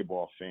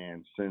basketball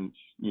fan since,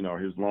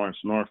 his Lawrence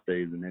North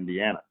days in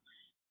Indiana.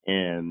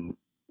 And,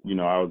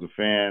 I was a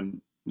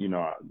fan,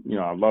 I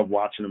love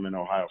watching him in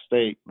Ohio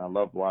State, and I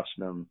love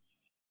watching him.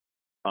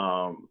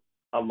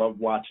 I love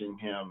watching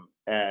him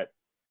at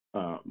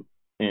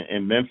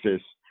in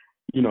Memphis,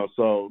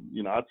 so,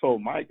 I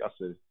told Mike, I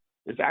said,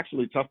 it's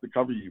actually tough to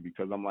cover you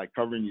because I'm like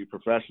covering you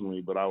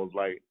professionally, but I was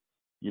like,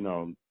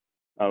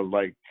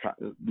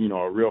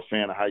 a real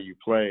fan of how you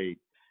played,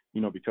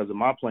 because in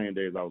my playing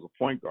days, I was a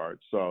point guard.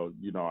 So,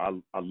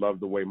 I love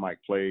the way Mike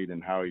played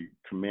and how he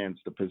commands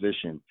the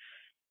position,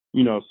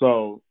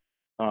 so,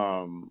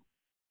 I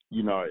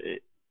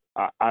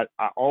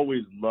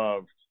always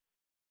loved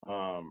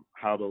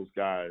how those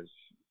guys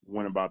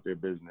went about their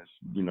business.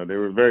 They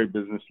were very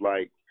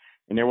businesslike,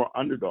 and they were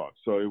underdogs.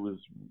 So it was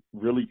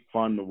really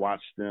fun to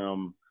watch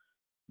them,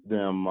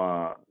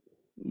 go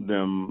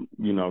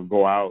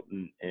out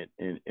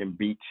and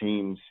beat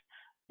teams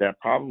that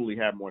probably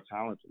had more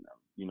talent than them.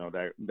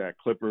 That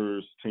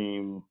Clippers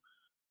team,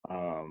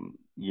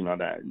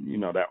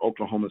 that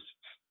Oklahoma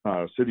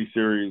City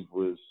series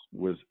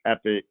was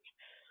epic.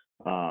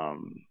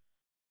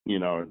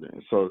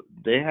 So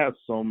they had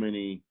so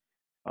many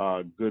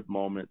good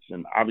moments,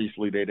 and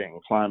obviously they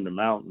didn't climb the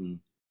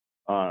mountain,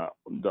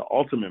 the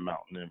ultimate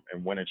mountain,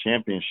 and win a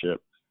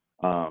championship.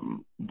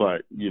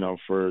 But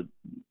for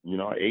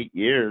 8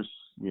 years,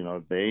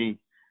 they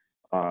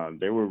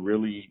were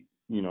really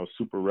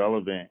super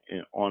relevant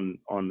on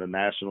the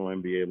national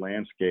NBA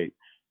landscape,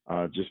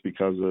 just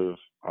because of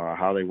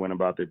how they went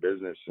about their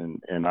business,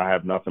 and I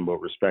have nothing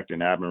but respect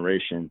and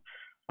admiration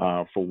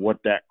for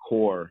what that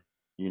core,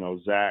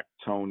 Zach,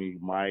 Tony,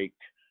 Mike,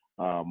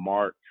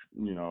 Mark,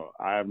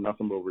 I have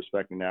nothing but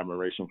respect and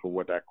admiration for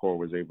what that core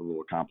was able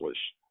to accomplish.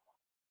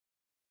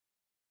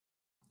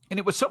 And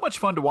it was so much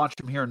fun to watch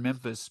them here in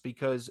Memphis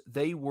because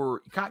they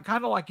were kind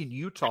of like in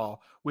Utah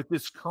with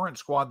this current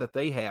squad that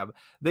they have.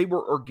 They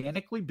were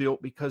organically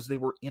built because they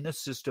were in a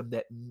system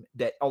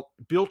that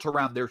built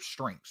around their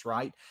strengths,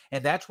 right?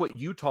 And that's what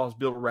Utah's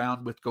built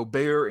around with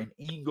Gobert and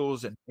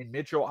Ingles and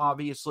Mitchell,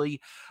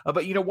 obviously.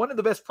 But, one of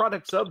the best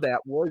products of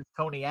that was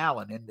Tony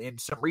Allen. And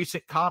some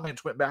recent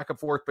comments went back and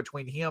forth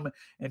between him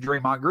and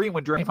Draymond Green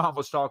when Draymond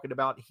was talking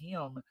about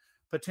him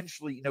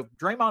potentially,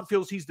 Draymond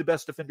feels he's the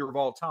best defender of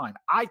all time.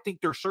 I think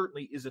there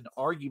certainly is an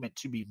argument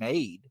to be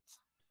made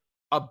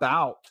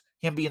about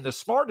him being the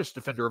smartest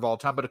defender of all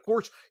time. But of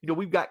course,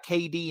 we've got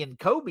KD and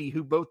Kobe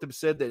who both have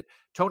said that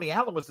Tony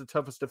Allen was the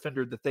toughest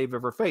defender that they've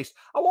ever faced.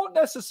 I won't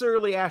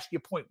necessarily ask you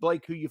point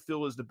blank who you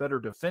feel is the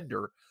better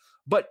defender.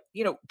 But,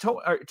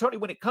 Tony,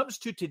 when it comes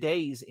to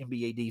today's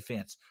NBA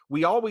defense,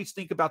 we always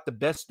think about the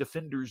best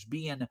defenders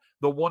being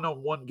the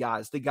one-on-one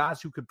guys, the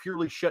guys who could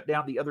purely shut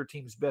down the other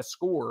team's best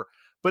scorer.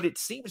 But it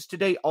seems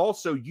today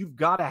also you've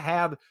got to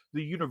have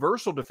the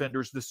universal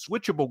defenders, the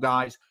switchable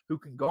guys who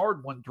can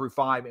guard 1 through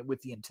 5 and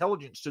with the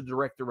intelligence to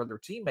direct their other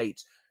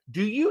teammates.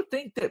 Do you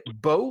think that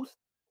both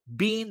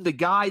being the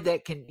guy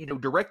that can,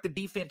 direct the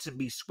defense and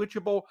be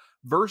switchable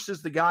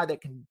versus the guy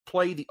that can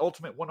play the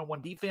ultimate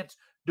one-on-one defense,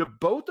 do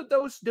both of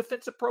those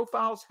defensive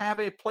profiles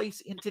have a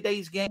place in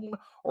today's game,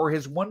 or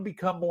has one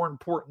become more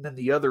important than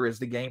the other as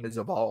the game has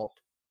evolved?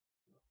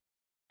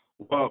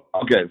 Well,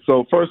 okay,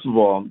 so first of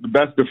all, the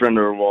best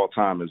defender of all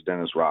time is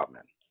Dennis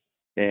Rodman.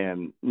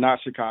 And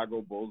not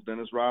Chicago Bulls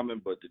Dennis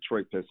Rodman, but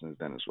Detroit Pistons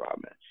Dennis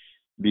Rodman,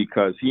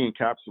 because he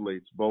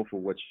encapsulates both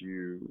of what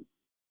you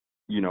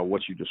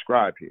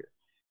described here.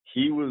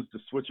 He was the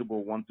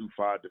switchable 1 through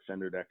 5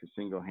 defender that could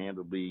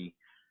single-handedly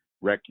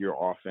wreck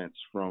your offense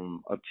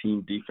from a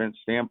team defense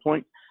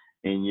standpoint.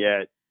 And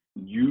yet,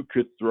 you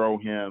could throw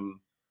him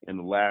in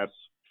the last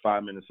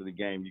 5 minutes of the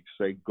game. You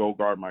could say, go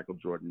guard Michael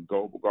Jordan,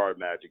 go guard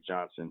Magic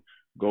Johnson,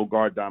 go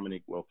guard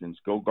Dominique Wilkins,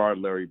 go guard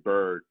Larry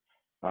Bird,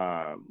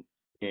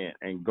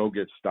 and go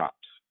get stops.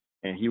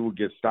 And he would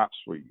get stops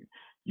for you.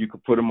 You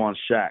could put him on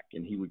Shaq,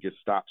 and he would get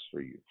stops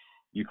for you.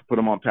 You could put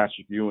him on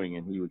Patrick Ewing,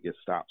 and he would get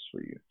stops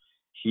for you.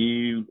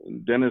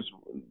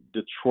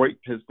 Detroit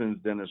Pistons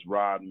Dennis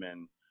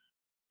Rodman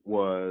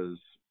was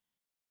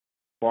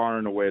far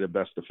and away the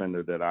best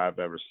defender that I've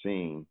ever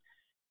seen.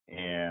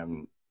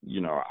 And,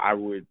 I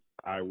would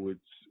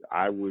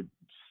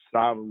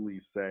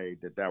solidly say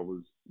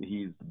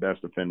he's the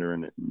best defender,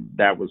 and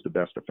that was the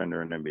best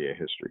defender in NBA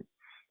history.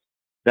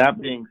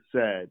 That being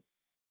said,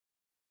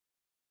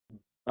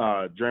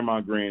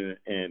 Draymond Green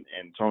and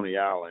Tony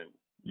Allen,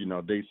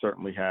 they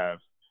certainly have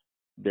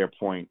their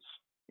points,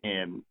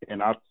 and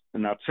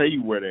I'll tell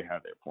you where they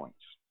have their points.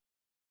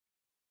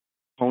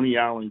 Tony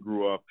Allen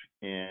grew up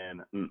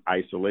in an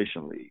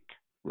isolation league,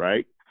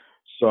 right?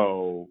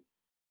 So,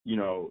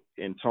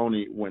 when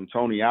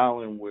Tony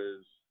Allen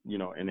was,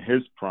 in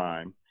his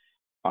prime,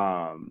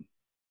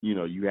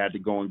 you had to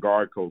go and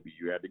guard Kobe,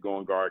 you had to go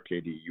and guard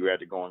KD, you had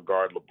to go and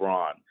guard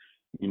LeBron.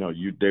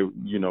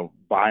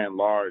 By and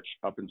large,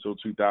 up until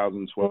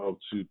 2012,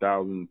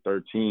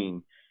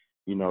 2013,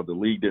 the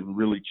league didn't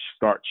really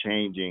start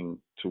changing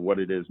to what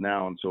it is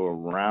now until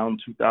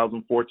around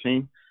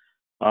 2014.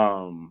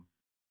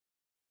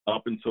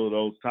 Up until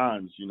those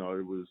times, it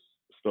was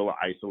still an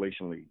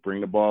isolation league.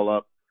 Bring the ball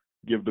up,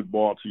 give the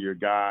ball to your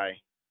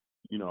guy,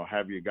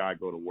 have your guy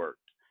go to work.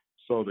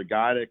 So the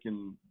guy that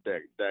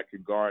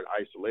could guard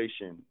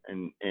isolation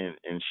and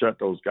shut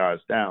those guys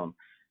down,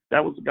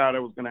 that was the guy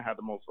that was going to have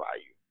the most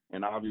value.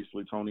 And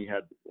obviously Tony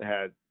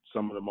had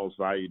some of the most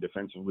value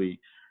defensively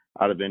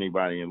out of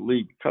anybody in the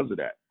league because of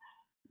that.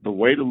 The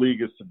way the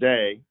league is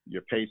today,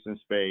 you're pacing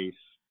space,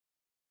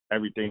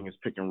 everything is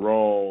pick and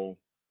roll,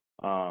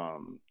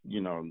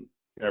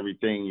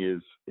 everything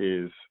is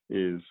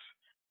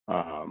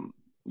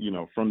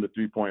from the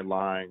 3-point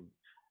line.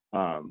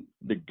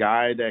 The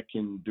guy that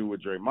can do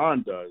what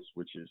Draymond does,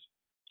 which is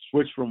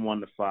switch from 1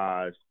 to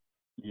 5,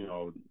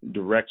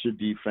 direct your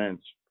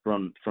defense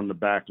from the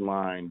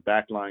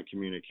backline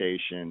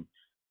communication,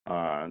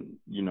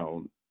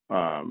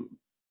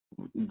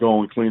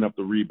 go and clean up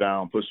the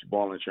rebound, push the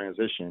ball in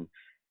transition.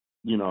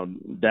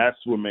 That's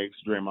what makes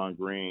Draymond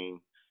Green,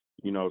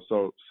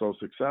 so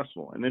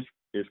successful. And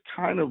it's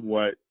kind of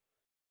what,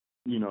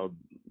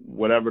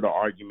 whatever the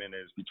argument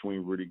is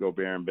between Rudy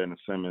Gobert and Ben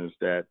Simmons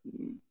that,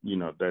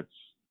 that's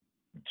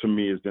to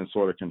me has been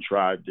sort of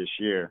contrived this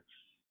year.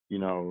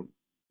 The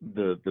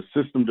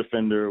system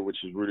defender,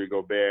 which is Rudy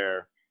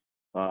Gobert,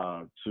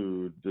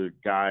 to the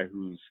guy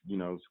who's,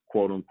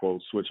 quote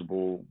unquote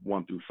switchable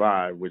 1 through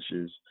 5, which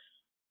is,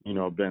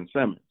 Ben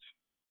Simmons.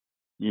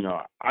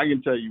 I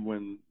can tell you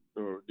when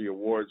the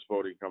awards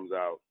voting comes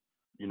out,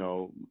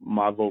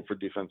 my vote for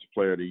Defensive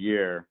Player of the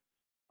Year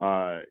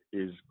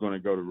is going to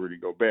go to Rudy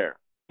Gobert,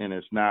 and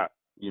it's not,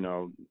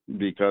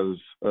 because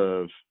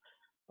of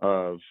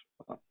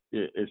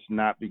it's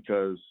not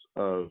because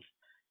of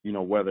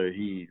whether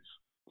he's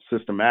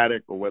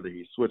systematic or whether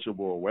he's switchable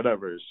or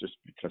whatever. It's just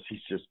because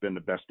he's just been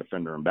the best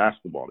defender in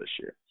basketball this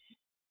year.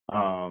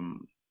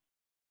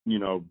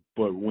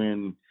 But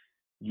when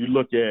you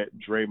look at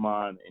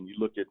Draymond and you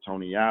look at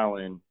Tony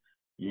Allen,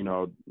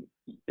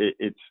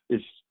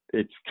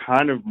 it's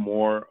kind of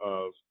more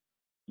of,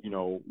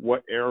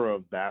 what era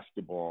of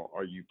basketball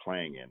are you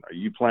playing in? Are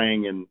you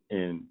playing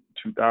in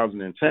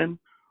 2010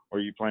 or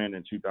are you playing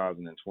in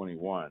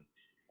 2021?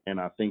 And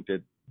I think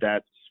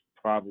that's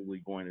probably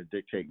going to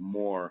dictate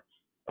more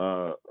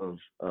of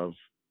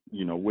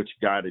which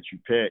guy that you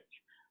pick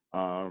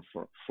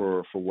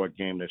for what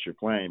game that you're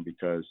playing,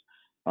 because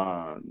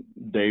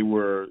they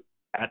were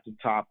at the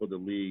top of the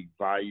league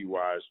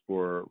value-wise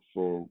for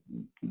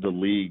the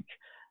league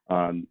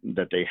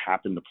that they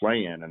happen to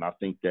play in. And I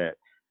think that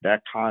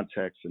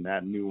context and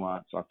that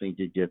nuance, I think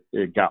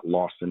it got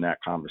lost in that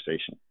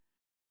conversation.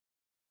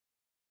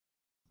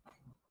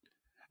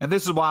 And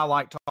this is why I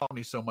like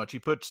Tony so much. He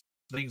puts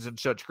things in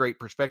such great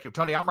perspective.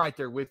 Tony, I'm right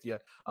there with you.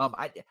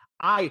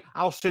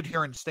 I'll sit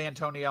here and stand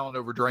Tony Allen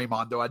over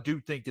Draymond, though I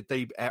do think that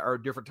they are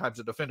different types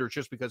of defenders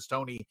just because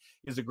Tony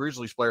is a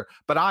Grizzlies player.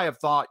 But I have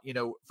thought,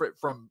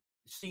 from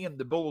seeing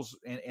the Bulls,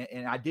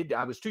 and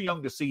I was too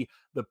young to see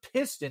the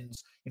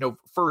Pistons,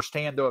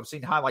 firsthand, though I've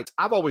seen highlights.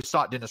 I've always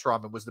thought Dennis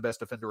Rodman was the best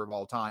defender of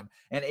all time.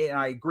 And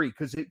I agree,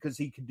 because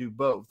he can do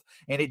both.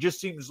 And it just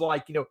seems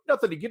like,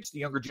 nothing against the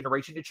younger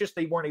generation. It's just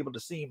they weren't able to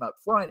see him up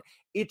front.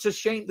 It's a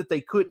shame that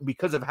they couldn't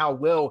because of how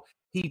well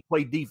he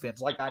played defense.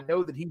 Like, I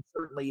know that he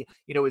certainly,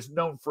 is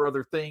known for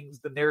other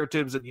things, the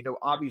narratives and,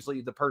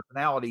 obviously the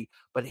personality,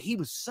 but he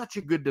was such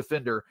a good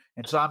defender.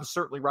 And so I'm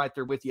certainly right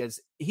there with you,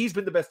 as he's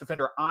been the best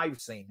defender I've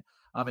seen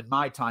in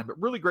my time. But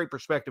really great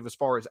perspective as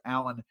far as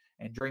Allen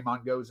and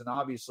Draymond goes. And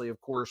obviously,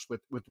 of course, with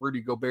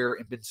Rudy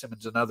Gobert and Ben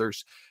Simmons and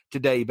others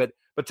today. But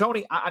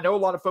Tony, I know a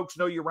lot of folks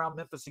know you around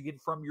Memphis again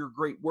from your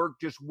great work.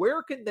 Just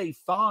where can they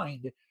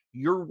find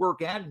your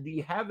work at. Do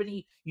you have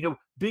any,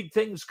 big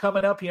things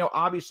coming up,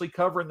 obviously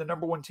covering the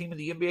number one team in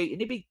the NBA?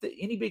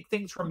 Any big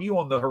things from you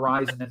on the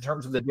horizon in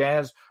terms of the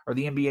Jazz or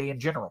the NBA in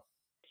general?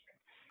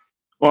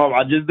 Well,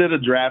 I just did a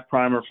draft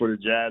primer for the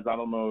Jazz. I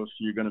don't know if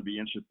you're going to be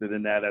interested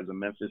in that as a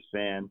Memphis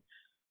fan.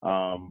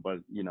 But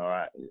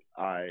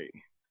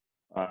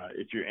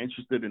if you're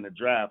interested in the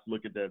draft,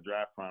 look at that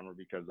draft primer,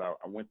 because I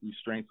went through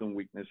strengths and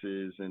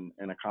weaknesses and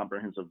a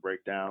comprehensive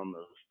breakdown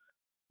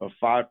of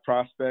 5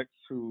 prospects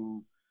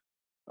who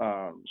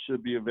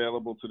should be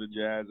available to the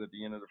Jazz at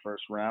the end of the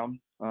first round.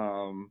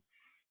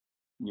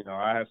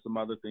 I have some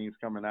other things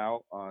coming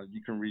out.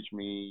 You can reach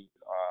me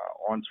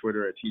on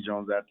Twitter at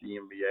tjones at the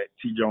NBA,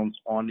 tjones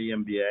on the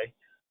NBA,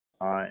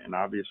 and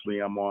obviously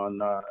I'm on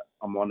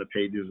the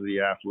pages of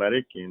the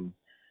Athletic, and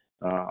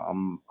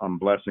I'm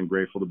blessed and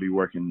grateful to be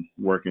working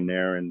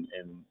there and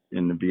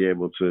to be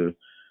able to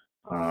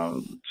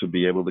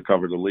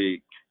cover the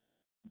league.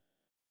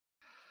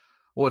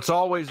 Well, it's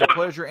always a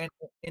pleasure. And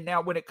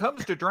now when it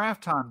comes to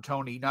draft time,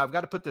 Tony, now I've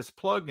got to put this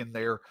plug in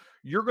there.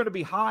 You're going to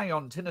be high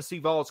on Tennessee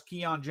Vols,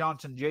 Keon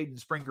Johnson, Jaden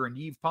Springer, and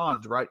Yves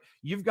Pons, right?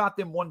 You've got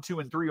them 1, 2,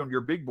 and 3 on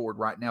your big board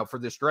right now for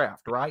this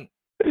draft, right?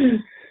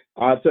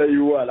 I'll tell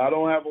you what, I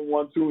don't have them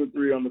 1, 2, and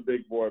 3 on the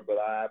big board, but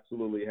I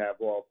absolutely have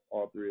all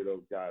 3 of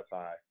those guys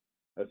high.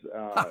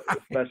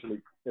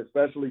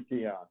 Especially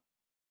Keon.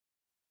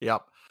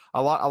 Yep.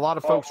 A lot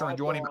of folks are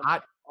enjoying him.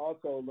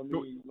 Also, let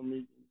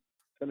me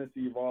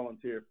Tennessee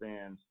Volunteer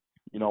fans,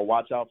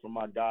 watch out for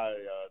my guy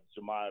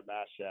Jemiah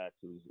Mashak,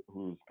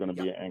 who's going to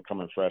be an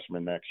incoming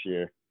freshman next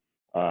year.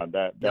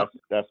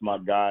 That's my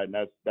guy, and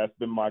that's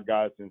been my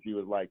guy since he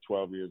was like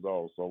 12 years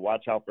old. So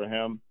watch out for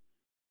him.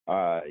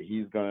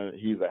 He's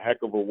a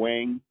heck of a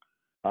wing.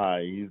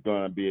 He's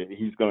going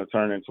to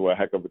turn into a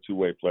heck of a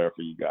two-way player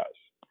for you guys.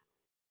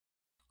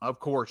 Of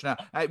course. Now,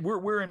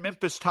 we're in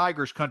Memphis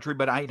Tigers country,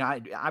 but I've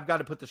got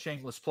to put the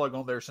shameless plug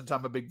on there since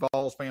I'm a big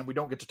Vols fan. We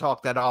don't get to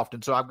talk that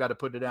often, so I've got to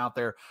put it out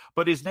there.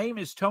 But his name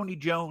is Tony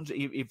Jones.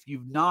 If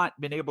you've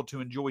not been able to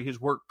enjoy his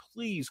work,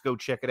 please go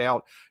check it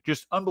out.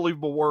 Just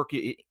unbelievable work.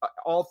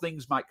 All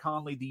things Mike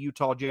Conley, the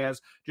Utah Jazz.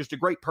 Just a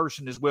great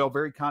person as well.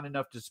 Very kind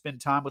enough to spend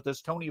time with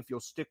us. Tony, if you'll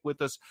stick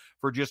with us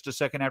for just a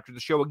second after the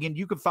show. Again,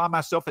 you can find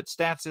myself at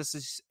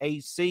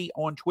StatsAC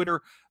on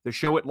Twitter, the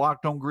show at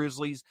Locked On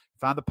Grizzlies.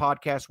 Find the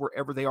podcast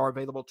wherever they are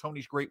available.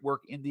 Tony's great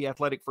work in The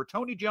Athletic. For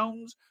Tony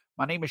Jones,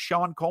 my name is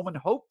Sean Coleman.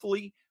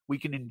 Hopefully, we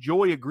can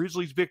enjoy a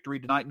Grizzlies victory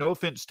tonight. No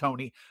offense,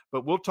 Tony,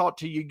 but we'll talk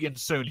to you again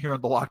soon here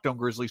on the Locked On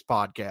Grizzlies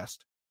podcast.